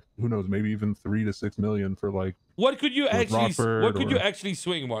 million, or who knows, maybe even 3 to 6 million for like. What could you actually? Rockford What could you actually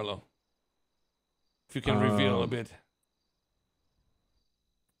swing, Marlo? If you can reveal a bit.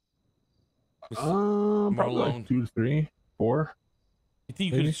 Probably like 2 to 3, 4. You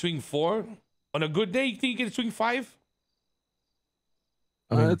think you could swing 4 on a good day? You think you can swing 5?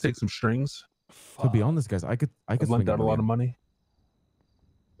 I mean, It'd take some strings. To be honest, guys, I could lend out a lot of money.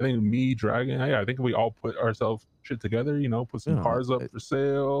 I think me dragging. I think we all put ourselves shit together. Put some cars up for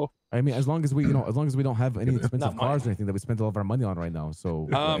sale. I mean, as long as we, as long as we don't have any expensive cars or anything that we spend all of our money on right now, so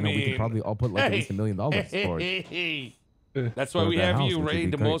we can probably all put like at least $1 million for it. That's why we have you, Ray,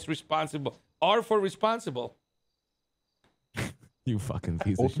 the most responsible. R for responsible. You fucking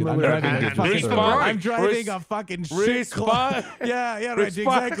piece of shit. Ultimately, I'm driving a fucking shit car. Yeah, Reggie,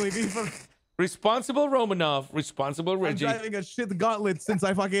 exactly. Responsible Romanov, responsible Reggie. I'm driving a shit gauntlet since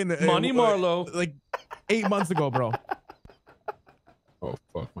I fucking Money Marlo, like 8 months ago, bro. Oh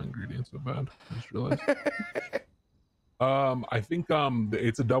fuck, my ingredients are bad. I just realized. I think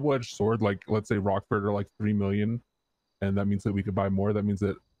it's a double-edged sword. Like, let's say Rockford are like 3 million, and that means that we could buy more. That means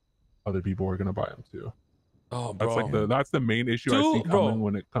that other people are gonna buy them too. Oh, bro. That's the main issue I see coming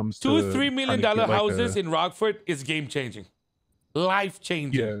when it comes to $2-3 million houses in Rockford is game changing, life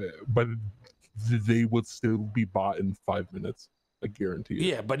changing. Yeah, but they would still be bought in 5 minutes. I guarantee it.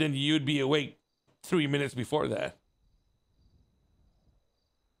 Yeah, but then you'd be awake 3 minutes before that.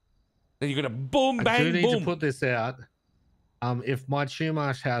 Then you're gonna boom, bang, I do need boom. to put this out. If my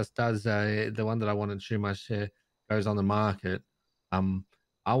Chumash house does the one that I wanted Chumash goes on the market, I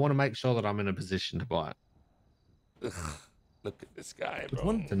want to make sure that I'm in a position to buy it. Ugh, look at this guy,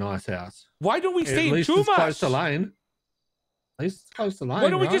 bro. It's a nice house. Why don't we stay at in least it's Chumash? close to Lane. At least it's close to Lane. Why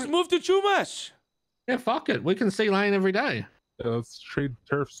don't we right? just move to Chumash? Yeah, fuck it. We can see Lane every day. Let's trade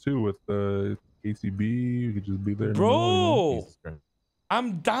turfs too with the KCB. You could just be there. Bro,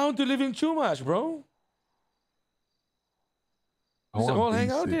 I'm down to live in Chumash, bro. Let's all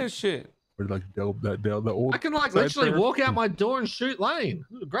hang out there, shit. Or like the old. I can like literally walk out my door and shoot Lane.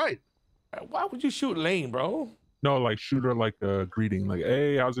 Great. Why would you shoot Lane, bro? No, like shoot her like a greeting, like,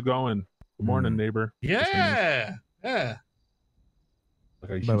 "Hey, how's it going? Good morning, neighbor." Yeah. Like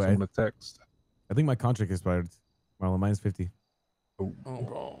I shoot someone a text. I think my contract expired. Well, mine's 50. Oh,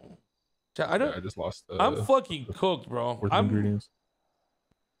 bro. I just lost. I'm fucking cooked, bro. Ingredients.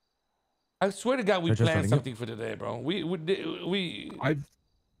 I swear to God, we They're just planned starting something for today, bro. We.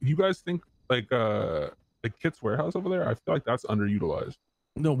 You guys think like the Kit's warehouse over there. I feel like that's underutilized.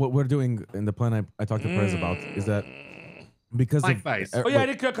 No, what we're doing in the plan I talked to Perez about is that because My of face. Oh yeah, I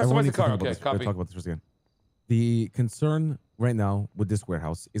did customize the car. Okay, We'll copy. talk about this again. The concern right now with this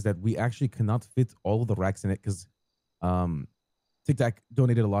warehouse is that we actually cannot fit all of the racks in it because Tic Tac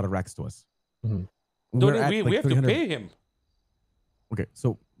donated a lot of racks to us. Mhm. We have to pay him. Okay,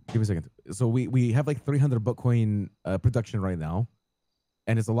 so give me a second. So we have like 300 Bitcoin production right now,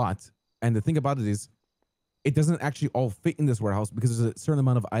 and it's a lot. And the thing about it is, it doesn't actually all fit in this warehouse because there's a certain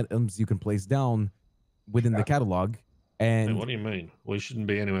amount of items you can place down within the catalog. And What do you mean? We shouldn't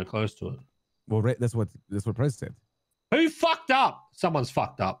be anywhere close to it. well, that's what Prez said. Who fucked up? Someone's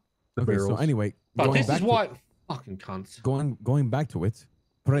fucked up. The Okay, so barrels. anyway, But going this back is to- why fucking cunts. going back to it,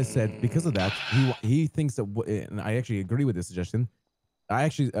 Perez said because of that he thinks that and I actually agree with this suggestion. I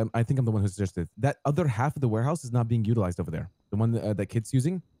think I'm the one who suggested that other half of the warehouse is not being utilized over there. The one that Kit's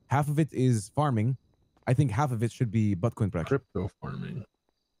using, half of it is farming. I think half of it should be Bitcoin production. Crypto farming.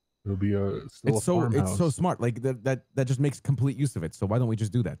 It'll be It's so smart. Like that just makes complete use of it. So why don't we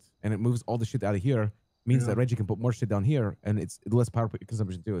just do that? And it moves all the shit out of here. Means that Reggie can put more shit down here, and it's less power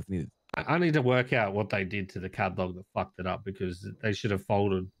consumption too if needed. I need to work out what they did to the catalog that fucked it up because they should have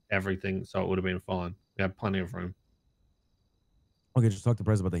folded everything so it would have been fine. We had plenty of room. Okay, just talk to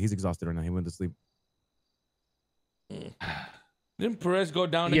Perez about that. He's exhausted right now. He went to sleep. Didn't Perez go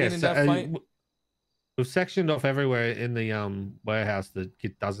down again in that fight? We've sectioned off everywhere in the warehouse that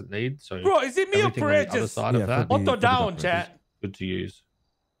Kit doesn't need. So Bro, is it me or everything on Perez the other just side of that auto down, chat? good to use.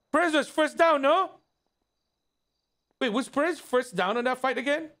 Perez was first down, no? Wait, was Perez first down in that fight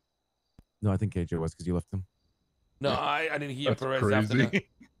again? No, I think KJ was because you left him. No, I didn't hear That's Perez after crazy. that.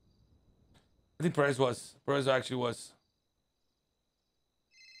 I think Perez was. Perez actually was.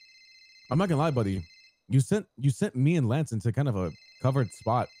 I'm not gonna lie, buddy. You sent me and Lance into kind of a covered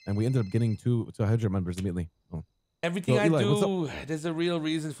spot, and we ended up getting two Hydra members immediately. Oh. Everything So, I Eli, do, there's a real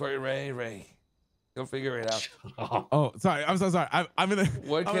reason for it, Ray. Go figure it out. Oh, sorry. I'm so sorry. I'm in the.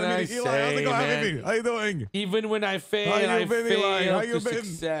 What I'm can in the I meeting. Eli, how's it say, going? man? How you doing? Even when I fail, How you I been, Eli? How fail you to been?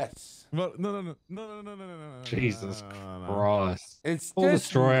 success. Well, no. Jesus no. Christ. It's Pull the just,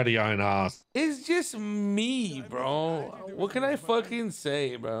 straw out of your own ass. it's just me, bro. What can I fucking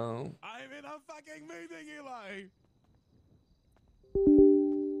say, bro? I'm in a fucking meeting, Eli.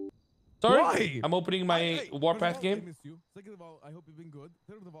 Sorry, Why? I'm opening my Hey, Warpath first of all, I game. missed you. Second of all, I hope you've been good.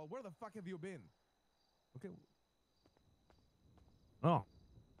 Third of all, where the fuck have you been? Okay. Oh.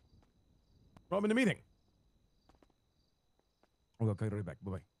 Well, I'm in a meeting. Okay, right back.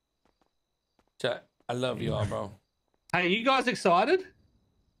 Bye-bye. Chat, I love you all, bro. Hey, you guys excited?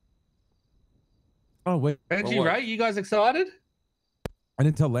 Oh, wait. Benji, what? Ray, you guys excited? I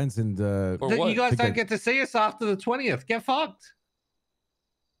didn't tell Lance and... For That what? you guys Ticket. don't get to see us after the 20th. Get fucked.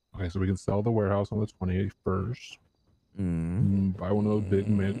 Okay, so we can sell the warehouse on the 28th first. Buy one of those big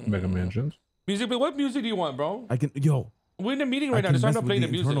mega mansions. Music, but what music do you want, bro? I can... Yo. We're in a meeting I right now. can That's why I'm mess not with playing the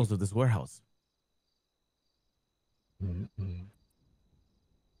the music. internals of this warehouse.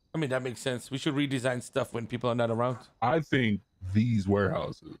 I mean, that makes sense. We should redesign stuff when people are not around. I think these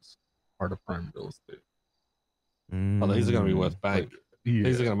warehouses are the prime real estate. Oh, these are going to be worth bank. Yeah.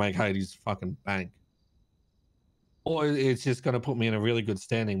 These are going to make Hades fucking bank. Or it's just going to put me in a really good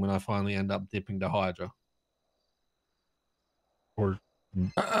standing when I finally end up dipping to Hydra. Or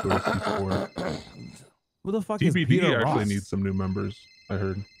C4. Who the fuck is TPD Peter actually Ross? needs some new members, I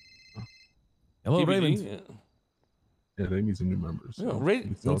heard. Hello, TBD? Raymond. Yeah. Yeah, they need some new members. Yeah, So Ray-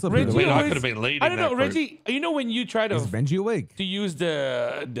 we sell What's up, some Reggie new Wait, I always- could have been leading I don't know, that group. Reggie. You know when you try Is to Benji awake? use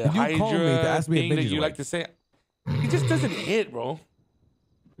the Did you call me to Hydra ask me if thing that Benji's you like awake? to say, it just doesn't hit, bro.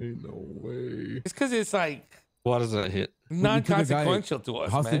 Ain't no way. It's because it's like What does it hit? you took a guy non-consequential to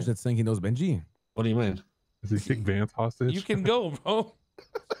us, Hostage man. that's saying he knows Benji. What do you mean? Does he take Vance hostage? You can go, bro.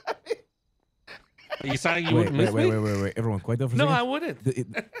 Are you saying you Wait, wouldn't miss me? wait. Everyone, quiet down for a No, second. I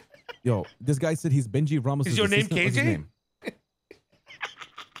wouldn't. Yo, this guy said he's Benji Ramos' Is your name assistant. What's his KJ? name?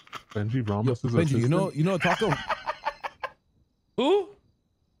 Benji Ramos is Benji, you know Taco? Who?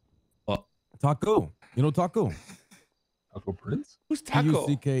 Taco. You know Taco? Taco Prince? Who's Taco?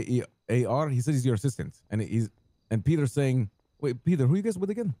 Tuckear. He says he's your assistant. And Peter's saying, wait, Peter, who you guys with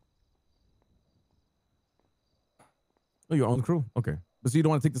again? Oh, your own crew? Okay. But so you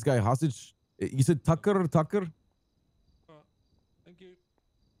don't want to take this guy hostage? You said Tucker? Thank you.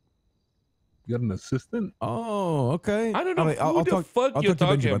 You got an assistant? Oh, okay. I don't know All right, who the fuck I'll you're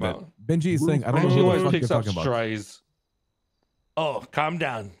talk to Benji talking about about. that. Benji is saying, I don't know Benji who the always fuck you're picks up talking about. strays. Oh, calm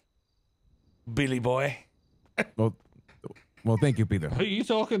down, Billy boy. Well, thank you, Peter. Who are you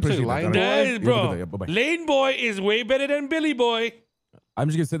talking Appreciate to, that, Lane? all right. Nice, You have a good bro. day. Bye-bye. Lane boy is way better than Billy boy. I'm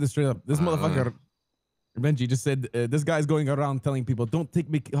just gonna say this straight up. This motherfucker, Benji just said, this guy's going around telling people, don't take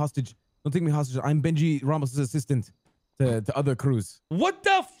me hostage. Don't take me hostage. I'm Benji Ramos' assistant to other crews. What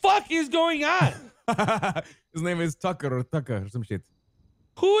the fuck is going on? His name is Tucker or some shit.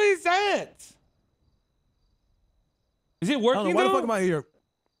 Who is that? Is it working Why the though? fuck am I here?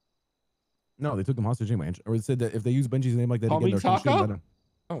 No, they took him hostage anyway. Or it said that if they use Benji's name like that Tommy again, they're gonna shoot him Tucker? better.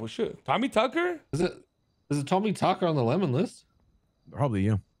 Oh well, shit. Tommy Tucker? Is it Tommy Tucker on the lemon list? Probably,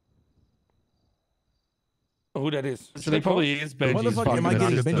 yeah. Oh, who that is? So they probably is Benji's What the fuck am I fucking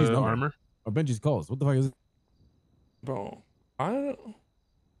getting assistant. Benji's number? armor. Or Benji's calls? What the fuck is it? Bro, I don't.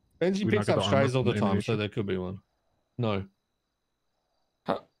 Benji We picks not got up the strays armor all the from time, animation. so there could be one. No.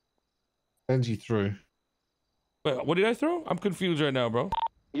 Huh? Benji threw. Wait, what did I throw? I'm confused right now, bro.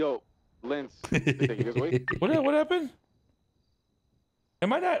 Yo, Lens. You guys wait. What happened?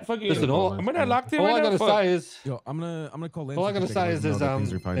 Am I not fucking? Listen, Am I not locked in All right I now? gotta Fuck. say is, Yo, I'm gonna call Lance. all I gotta to say check is, it out, there's know that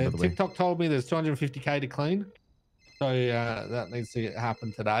things are fine, by the way. TikTok told me there's 250k to clean, so that needs to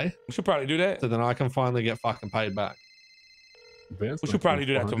happen today, We should probably do that. so then I can finally get fucking paid back. Advanced We should probably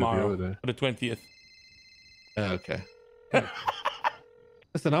do that 400 the tomorrow other day. for the 20th. Okay.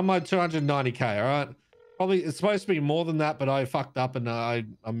 Listen, I'm at 290k. All right. Probably it's supposed to be more than that, but I fucked up and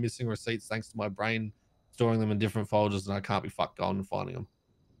I'm missing receipts thanks to my brain storing them in different folders, and I can't be fucked on and finding them.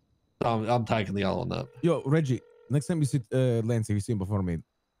 So I'm taking the L on that. Yo, Reggie, next time you see Lance, if you see him before me,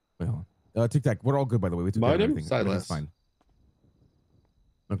 wait, hold on. Tic Tac, we're all good, by the way. We took care of Modem? everything. Say Everything's less. fine.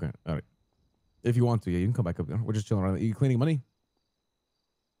 Okay, all right. If you want to, yeah, you can come back up there. We're just chilling around. Are you cleaning money?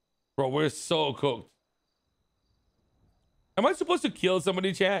 Bro, we're so cooked. Am I supposed to kill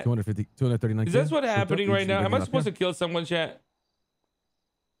somebody, chat? 239. Is that what's happening right now? Am I supposed to kill someone, chat?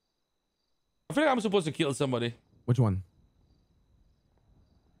 I feel like I'm supposed to kill somebody. Which one?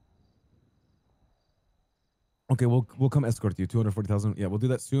 Okay, we'll come escort you. 240,000. Yeah, we'll do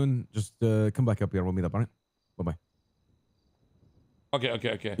that soon. Just come back up here. We'll meet up. All right. Bye bye.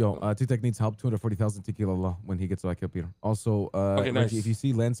 Okay. Yo, Tic Tac needs help. 240,000 tequila law when he gets back up here. Also, Okay, Reggie, nice. if you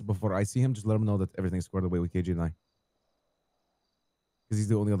see Lance before I see him, just let him know that everything's squared away with KG and I. Because he's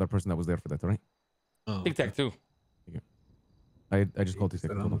the only other person that was there for that, all right? Oh, Tic Tac too. I just called Tic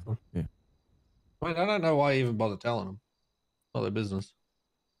Tac. Sit on the phone. Yeah. Wait, I don't know why you even bother telling them. Not their business.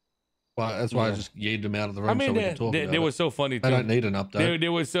 Well, that's why I just yeeted them out of the room. I mean, so we can talk they about were it. so funny too. They don't need an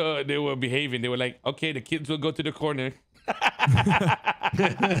update. They were behaving. They were like, okay, the kids will go to the corner. And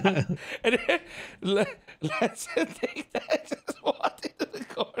then let's think that just walked into the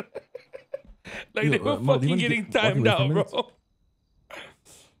corner. Like Yo, they were Mo, do you fucking wanna getting walk timed away for a out, minute? bro.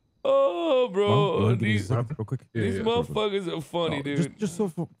 Oh, Mom, you bro, wanna give me these a second real quick? these Yeah. motherfuckers are funny, No, dude. Just so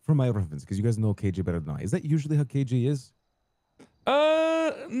for my reference, because you guys know KJ better than I. Is that usually how KJ is?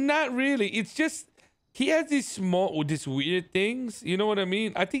 Not really. It's just he has these this weird things. You know what I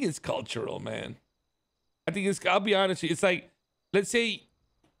mean? I think it's cultural, man. I think it's. I'll be honest with you. It's like, let's say,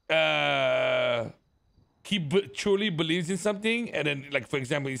 he truly believes in something, and then, like, for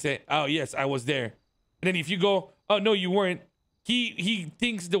example, you say, "Oh yes, I was there," and then if you go, "Oh no, you weren't," he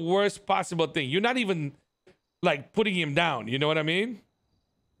thinks the worst possible thing. You're not even like putting him down. You know what I mean?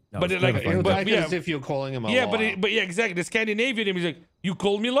 That But was it, like, clarifying. He'll but take it yeah. as if you're calling him a Yeah, liar. but yeah, exactly. The Scandinavian name is like, you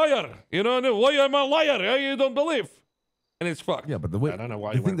called me liar. You know, no, why am I a liar? You don't believe. And it's fucked. Yeah, but the way I don't know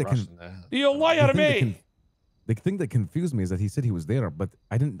why the you thing went that Russian there. You're a liar to me. The thing that confused me is that he said he was there, but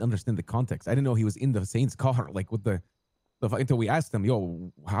I didn't understand the context. I didn't know he was in the Saints car, like with the until we asked him,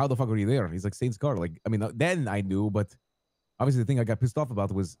 "Yo, how the fuck are you there?" He's like, "Saints car." Like, I mean, then I knew, but obviously the thing I got pissed off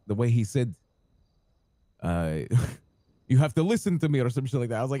about was the way he said, "You have to listen to me" or some shit like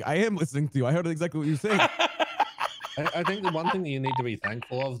that. I was like, "I am listening to you. I heard exactly what you're saying." I think the one thing that you need to be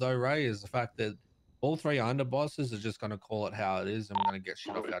thankful of, though, Ray, is the fact that all three underbosses are just going to call it how it is, and we're going to get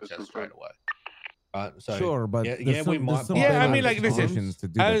shit off our chest straight away. Right? So Sure, but yeah, there's yeah, we some- might. there's some Yeah, I better mean, like, listen, options to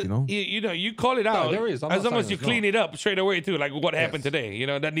do that, you know. You know, you call it out. there is. I'm as not long as saying you there's clean not. it up straight away too, like what happened Yes. today. You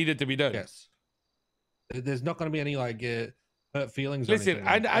know, that needed to be done. Yes. There's not going to be any like hurt feelings. Or Listen, anything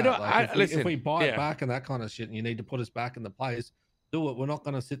I like that. don't. Like, I listen. if we buy yeah. it back and that kind of shit, and you need to put us back in the place, do it. We're not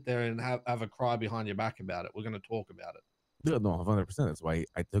going to sit there and have a cry behind your back about it. We're going to talk about it. Yeah, no, 100%. That's why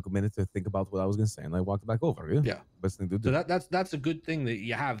I took a minute to think about what I was gonna say, and I walked back over. Yeah, Yeah. best thing to do. So that's a good thing that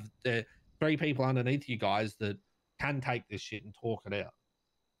you have three people underneath you guys that can take this shit and talk it out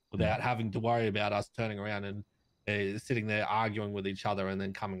without having to worry about us turning around and sitting there arguing with each other and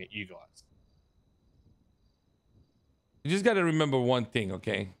then coming at you guys. You just got to remember one thing,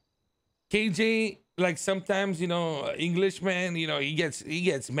 okay? KJ, like sometimes, you know, English man, you know, he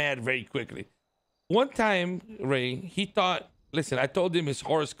gets mad very quickly. One time, Ray, he thought, listen, I told him his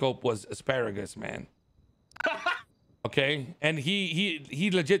horoscope was asparagus, man. Okay? And he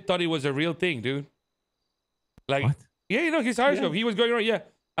legit thought it was a real thing, dude. Like, What? yeah, you know, his horoscope. He was going around, yeah,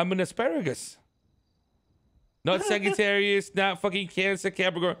 I'm an asparagus. Not Sagittarius, not fucking Cancer,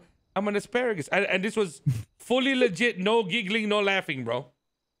 Capricorn. I'm an asparagus. And this was fully legit, no giggling, no laughing, bro.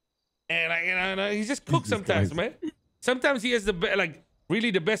 And he's just cooked sometimes, man. Sometimes he has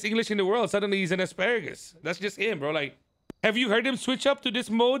really the best English in the world. Suddenly he's an asparagus. That's just him, bro. Like, have you heard him switch up to this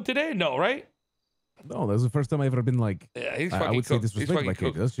mode today? No, right? No, that was the first time I've ever been like. Yeah, he's I fucking would say cooked. He's fucking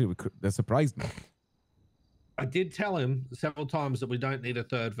disrespectful. Like, cooked. that surprised me. I did tell him several times that we don't need a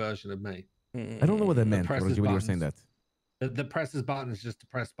third version of me. I don't know what that meant. presses When you were saying that. The presses buttons just to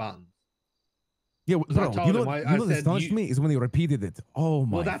press buttons. Yeah, bro. I told You know, him, what I that said, astonished me is when he repeated it. Oh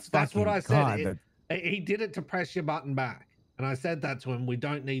my. Well, that's what I God, said. He did it to press your button back, and I said that to him. We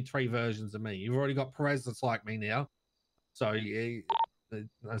don't need 3 versions of me. You've already got Perez that's like me now. So I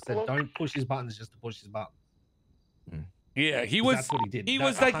said, don't push his buttons just to push his buttons. Yeah, he was. That's what he did. He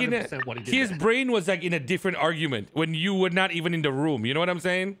That's was like in a. 100% what he did His there. brain was like in a different argument when you were not even in the room. You know what I'm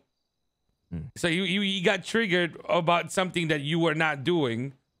saying? So he got triggered about something that you were not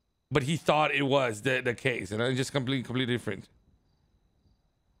doing, but he thought it was the case, and it's just completely different.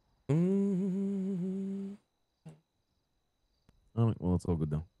 Oh, well, it's all good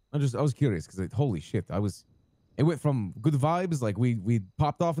though. I was curious because holy shit, it went from good vibes, like we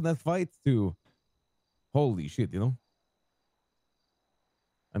popped off in that fight, to holy shit, you know.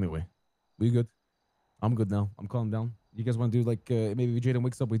 Anyway, we good. I'm good now. I'm calm down. You guys want to do like maybe Jaden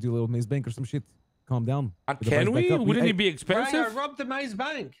wakes up, we do a little maze bank or some shit. Calm down. Can we? Wouldn't it be Ray, expensive? I robbed the maze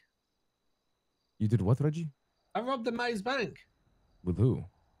bank. You did what, Reggie? I robbed the maze bank. With who?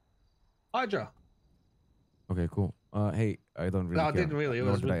 Hydra. Okay, cool. Hey, I don't really. No, I care. didn't really. It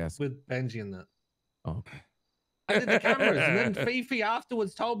Nor was did I ask. with Benji and that. Oh, okay. I did the cameras, and then Fifi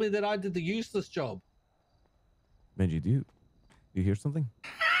afterwards told me that I did the useless job. Benji, do you hear something?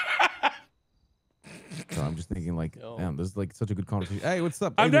 So I'm just thinking like, damn, this is like such a good conversation. Hey, what's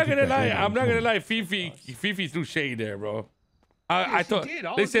up? I'm Hey, not gonna Benji, lie. hey, I'm not come gonna on. lie. Fifi threw shade there, bro. I she thought did.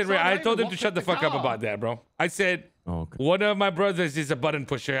 I they was said, Ray, I deciding told to him to walk shut the the fuck up car. about that, bro. I said Oh, okay. one of my brothers is a button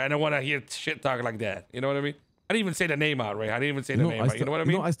pusher, and I want to hear shit talk like that. You know what I mean? I didn't even say the name out, Ray. I didn't even say the name out. You know what I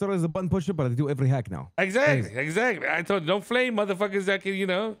mean? I started as a button pusher, but I do every hack now. Exactly. I told don't flame motherfuckers that can, you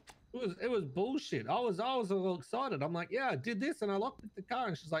know. It was bullshit. I was a little excited. I'm like, yeah, I did this and I locked the car,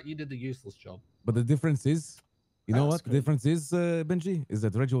 and she's like, you did the useless job. But the difference is, you know That's what? The good. difference is, Benji, is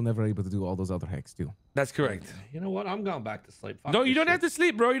that Reggie will never able to do all those other hacks too. That's correct. You know what? I'm going back to sleep. Fuck No, this you don't shit. have to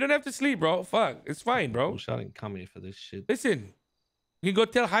sleep, bro. You don't have to sleep, bro. Fuck. It's fine, bro. I didn't come here for this shit. Listen, you can go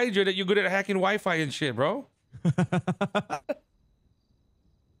tell Hydra that you're good at hacking Wi-Fi and shit, bro.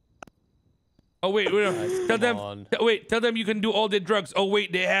 Oh wait, tell them. Tell them you can do all the drugs. Oh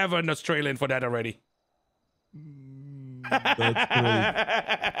wait, they have an Australian for that already. That's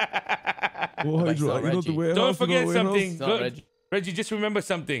great. Don't forget something. It's not Look, Reggie. Reggie, just remember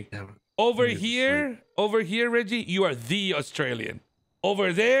something. Damn it. Over need to here, Reggie, you are the Australian.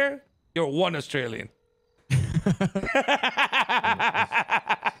 Over there, you're one Australian. I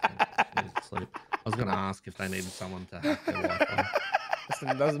was gonna ask if they needed someone to hack their Wi-Fi. Listen,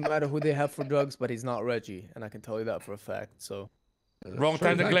 it doesn't matter who they have for drugs, but he's not Reggie, and I can tell you that for a fact. So Wrong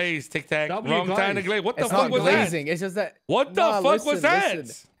time to glaze, Tic Tac. W Wrong time to glaze. glaze. What the it's fuck not was glazing. that? It's just that. What the Nah, fuck was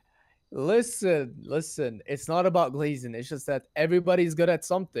that? Listen. It's not about glazing. It's just that everybody's good at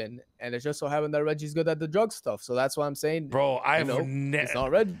something, and it just so happened that Reggie's good at the drug stuff. So that's why I'm saying, Bro, I've it's never.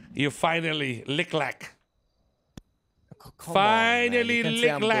 not Reggie. You finally lick-lack. Come on, man. Finally You can't say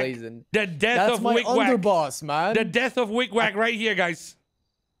I'm lick-lack. glazing. The death That's of my Wick-Wack. underboss, man. The death of Wick-Wack right here, guys.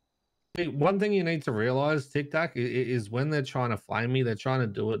 Hey, one thing you need to realize, Tic Tac, is when they're trying to flame me, they're trying to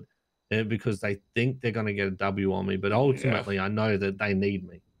do it because they think they're going to get a W on me. But ultimately, I know that they need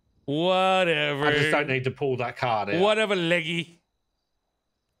me. Whatever. I just don't need to pull that card out. Whatever, leggy.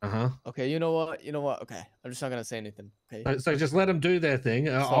 Okay, you know what? Okay, I'm just not gonna say anything. Okay. So just let them do their thing.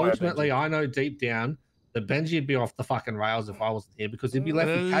 Sorry, Ultimately, Benji. I know deep down that Benji would be off the fucking rails if I wasn't here because he'd be left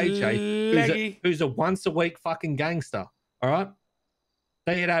with KJ, Leggy. who's a once a week fucking gangster. All right,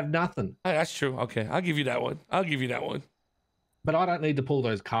 they'd have nothing. Oh, that's true. Okay, I'll give you that one. But I don't need to pull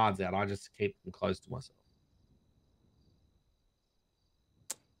those cards out. I just keep them close to myself.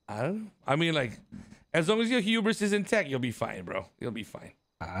 I don't know. I mean, like, as long as your hubris is intact, you'll be fine, bro. You'll be fine.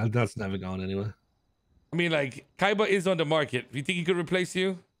 That's never going anywhere. I mean, like, Kaiba is on the market. You think he could replace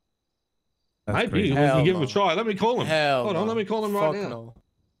you? Maybe. Hell We give him no. a try. Let me call him. Hell Hold on, no. let me call him right Fuck now. no.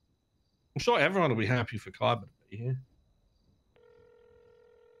 I'm sure everyone will be happy for Kaiba to be here.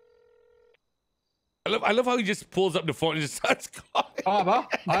 I love how he just pulls up the phone and just starts calling. Kaiba,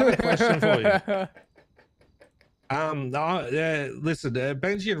 I have a question for you. Listen,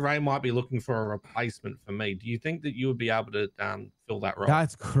 Benji and Ray might be looking for a replacement for me. Do you think that you would be able to fill that role?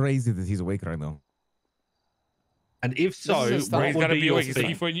 That's crazy that he's awake right now. And if so, This is what He's would gotta be be your awake. He's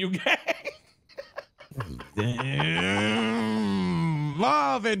looking fee? for a new guy. Damn.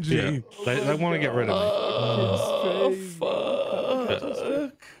 Ah, Benji. Yeah, they want to get rid of me. Oh,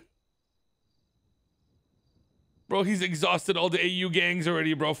 fuck. Bro, he's exhausted all the AU gangs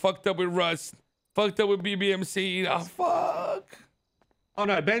already, bro. Fucked up with Rust. Fucked up with BBMC. Oh, fuck. Oh,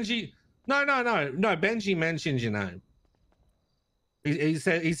 no, Benji. No. Benji mentioned your name. He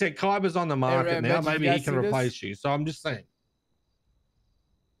said Kyber's on the market now. Benji, Maybe you he guys can see this? replace you. So I'm just saying.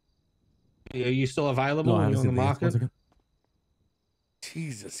 Are you still available? No, I Are haven't you on the seen the market? 1 second.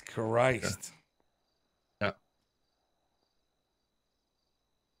 Jesus Christ. Yeah.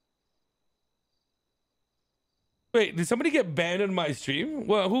 Wait, did somebody get banned on my stream?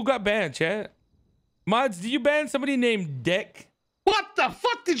 Well, who got banned, chat? Mods, did you ban somebody named Deck? What the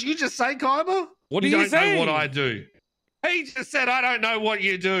fuck did you just say, Kyber? What did you you don't say? know what I do. He just said, I don't know what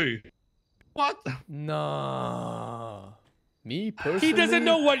you do. What the? Nah. Me personally. He doesn't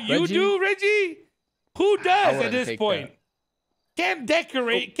know what you Reggie? do, Reggie? Who I does at wouldn't this take point? that. Can't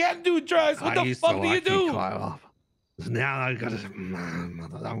decorate, can't do drugs. What I the used to fuck do you like do? Kyber. Now I gotta,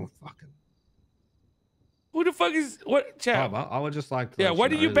 mother, I'm fucking. Who the fuck is what chat? Kyber, I would just like to. Yeah, let why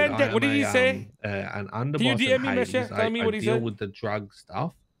did you know ban that Deck? I What am did he a, say? An underboss Can you DM in me, Hades. Mesha? Tell me what I he deal said. with the drug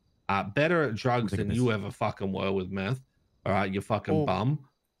stuff. Better at drugs than you ever fucking were with meth. All right, you fucking Oh. bum.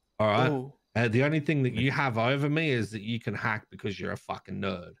 All right. Oh. The only thing that you have over me is that you can hack because you're a fucking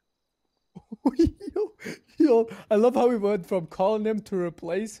nerd. Yo, I love how we went from calling him to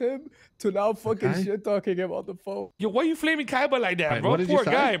replace him to now fucking Okay. shit talking him on the phone. Yo, why you flaming Kaiba like that, Wait, bro? what did you Poor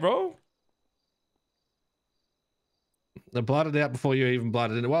say? guy, bro. I blotted out before you even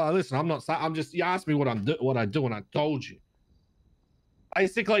blotted it. Well, listen, I'm not. I'm just. You asked me what I do, and I told you.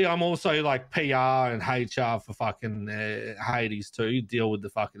 Basically, I'm also like PR and HR for fucking Hades too. You deal with the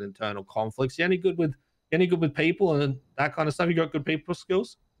fucking internal conflicts. You any good with people and that kind of stuff? You got good people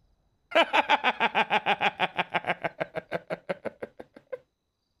skills?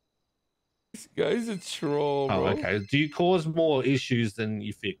 This guy's a troll, bro. Oh, okay. Do you cause more issues than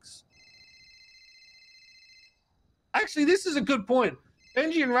you fix? Actually, this is a good point.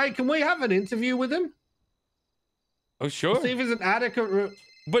 Benji and Ray, can we have an interview with him? Oh, sure. See if there's an adequate,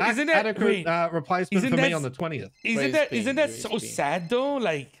 But isn't that adequate wait, replacement isn't for me that- on the 20th. isn't that so sad though?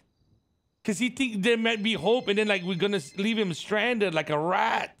 Like, cause he think there might be hope, and then like we're gonna leave him stranded like a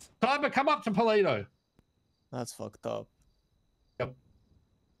rat. Kyber, come up to Polito. That's fucked up.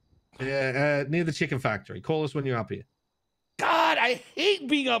 Yeah, near the chicken factory. Call us when you're up here. God, I hate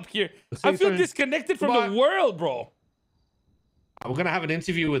being up here. See I you feel soon. disconnected from Goodbye. the world, bro. We're gonna have an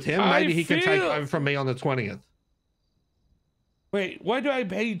interview with him. I Maybe he can take feel- over from me on the 20th. Wait, why do I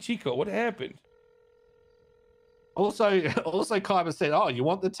hate Chico? What happened? Also, Kyber said, "Oh, you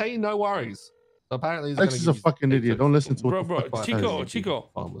want the tea? No worries." So apparently, he's Alex is a fucking idiot. Don't listen to Bro, what bro, the fuck Chico.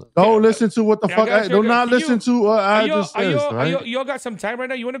 Don't listen to what the Yeah, I fuck. got you, Do I got not you. listen to what I just says, right? Y'all got some time right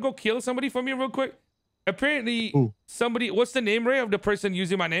now? You want to go kill somebody for me real quick? Apparently, Who? somebody. What's the name, Ray, of the person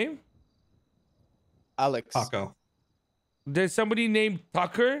using my name? Alex. Taco. There's somebody named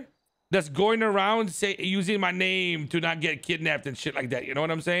Tucker that's going around using my name to not get kidnapped and shit like that. You know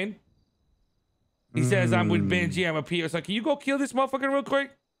what I'm saying? He says I'm with Benji. I'm a PO. So can you go kill this motherfucker real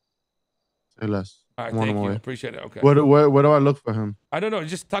quick? Say less. All right, I'm on thank my you. way. Appreciate it. Okay. Where do I look for him? I don't know.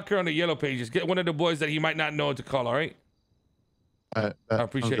 Just Tucker on the yellow pages. Get one of the boys that he might not know to call. All right. I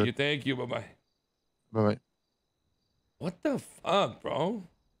appreciate you. Thank you. Bye bye. Bye bye. What the fuck, bro?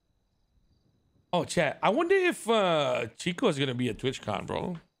 Oh, chat. I wonder if Chico is gonna be at TwitchCon,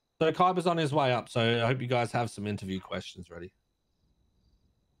 bro. So Kyber's on his way up. So I hope you guys have some interview questions ready.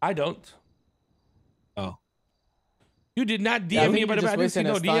 I don't. Oh. You did not DM Yeah, I me think about you're it. just I didn't see wasting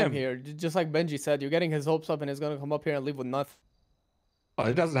no his time DM. here. Just like Benji said, you're getting his hopes up, and he's gonna come up here and leave with nothing. Oh,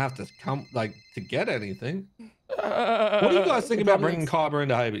 it doesn't have to come like to get anything. What do you guys think about bringing Kyber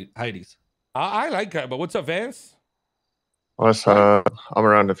into Hades? I like that, but what's up, Vance? What's I'm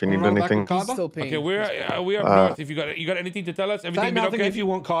around if you need Wanna roll back anything. with Kyber? Still paying. Okay, we are north. If you got anything to tell us, Say everything been nothing okay? if you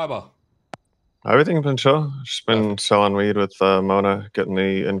want Kyber. Everything's been chill. Just been selling weed with Mona, getting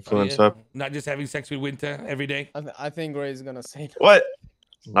the influence Oh, yeah. up. Not just having sex with Winter every day. I think Ray's gonna say no. What?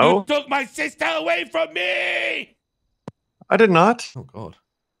 No, You took my sister away from me. I did not. Oh God.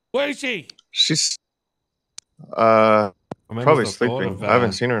 Where is she? She's I mean, probably there's the thought sleeping. of, I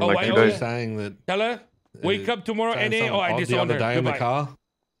haven't seen her in oh, like why 2 are you days. saying that. Tell her. Wake up tomorrow, saying NA. something Oh, I odd the disowned other her. day in the Goodbye. car.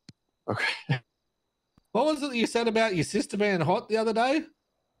 Okay. What was it you said about your sister being hot the other day?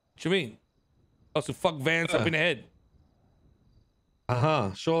 What you mean? Also, fuck Vance up in the head.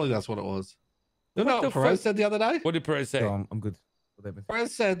 Surely that's what it was. You know What what the Perez fuck? said the other day? What did Perez say? So I'm good. Whatever.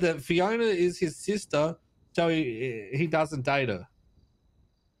 Perez said that Fiona is his sister, so he doesn't date her.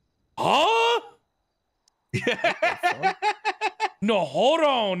 Huh? No, hold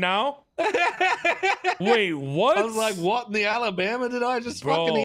on now. Wait, what? I was like, what in the Alabama did I just Bro. fucking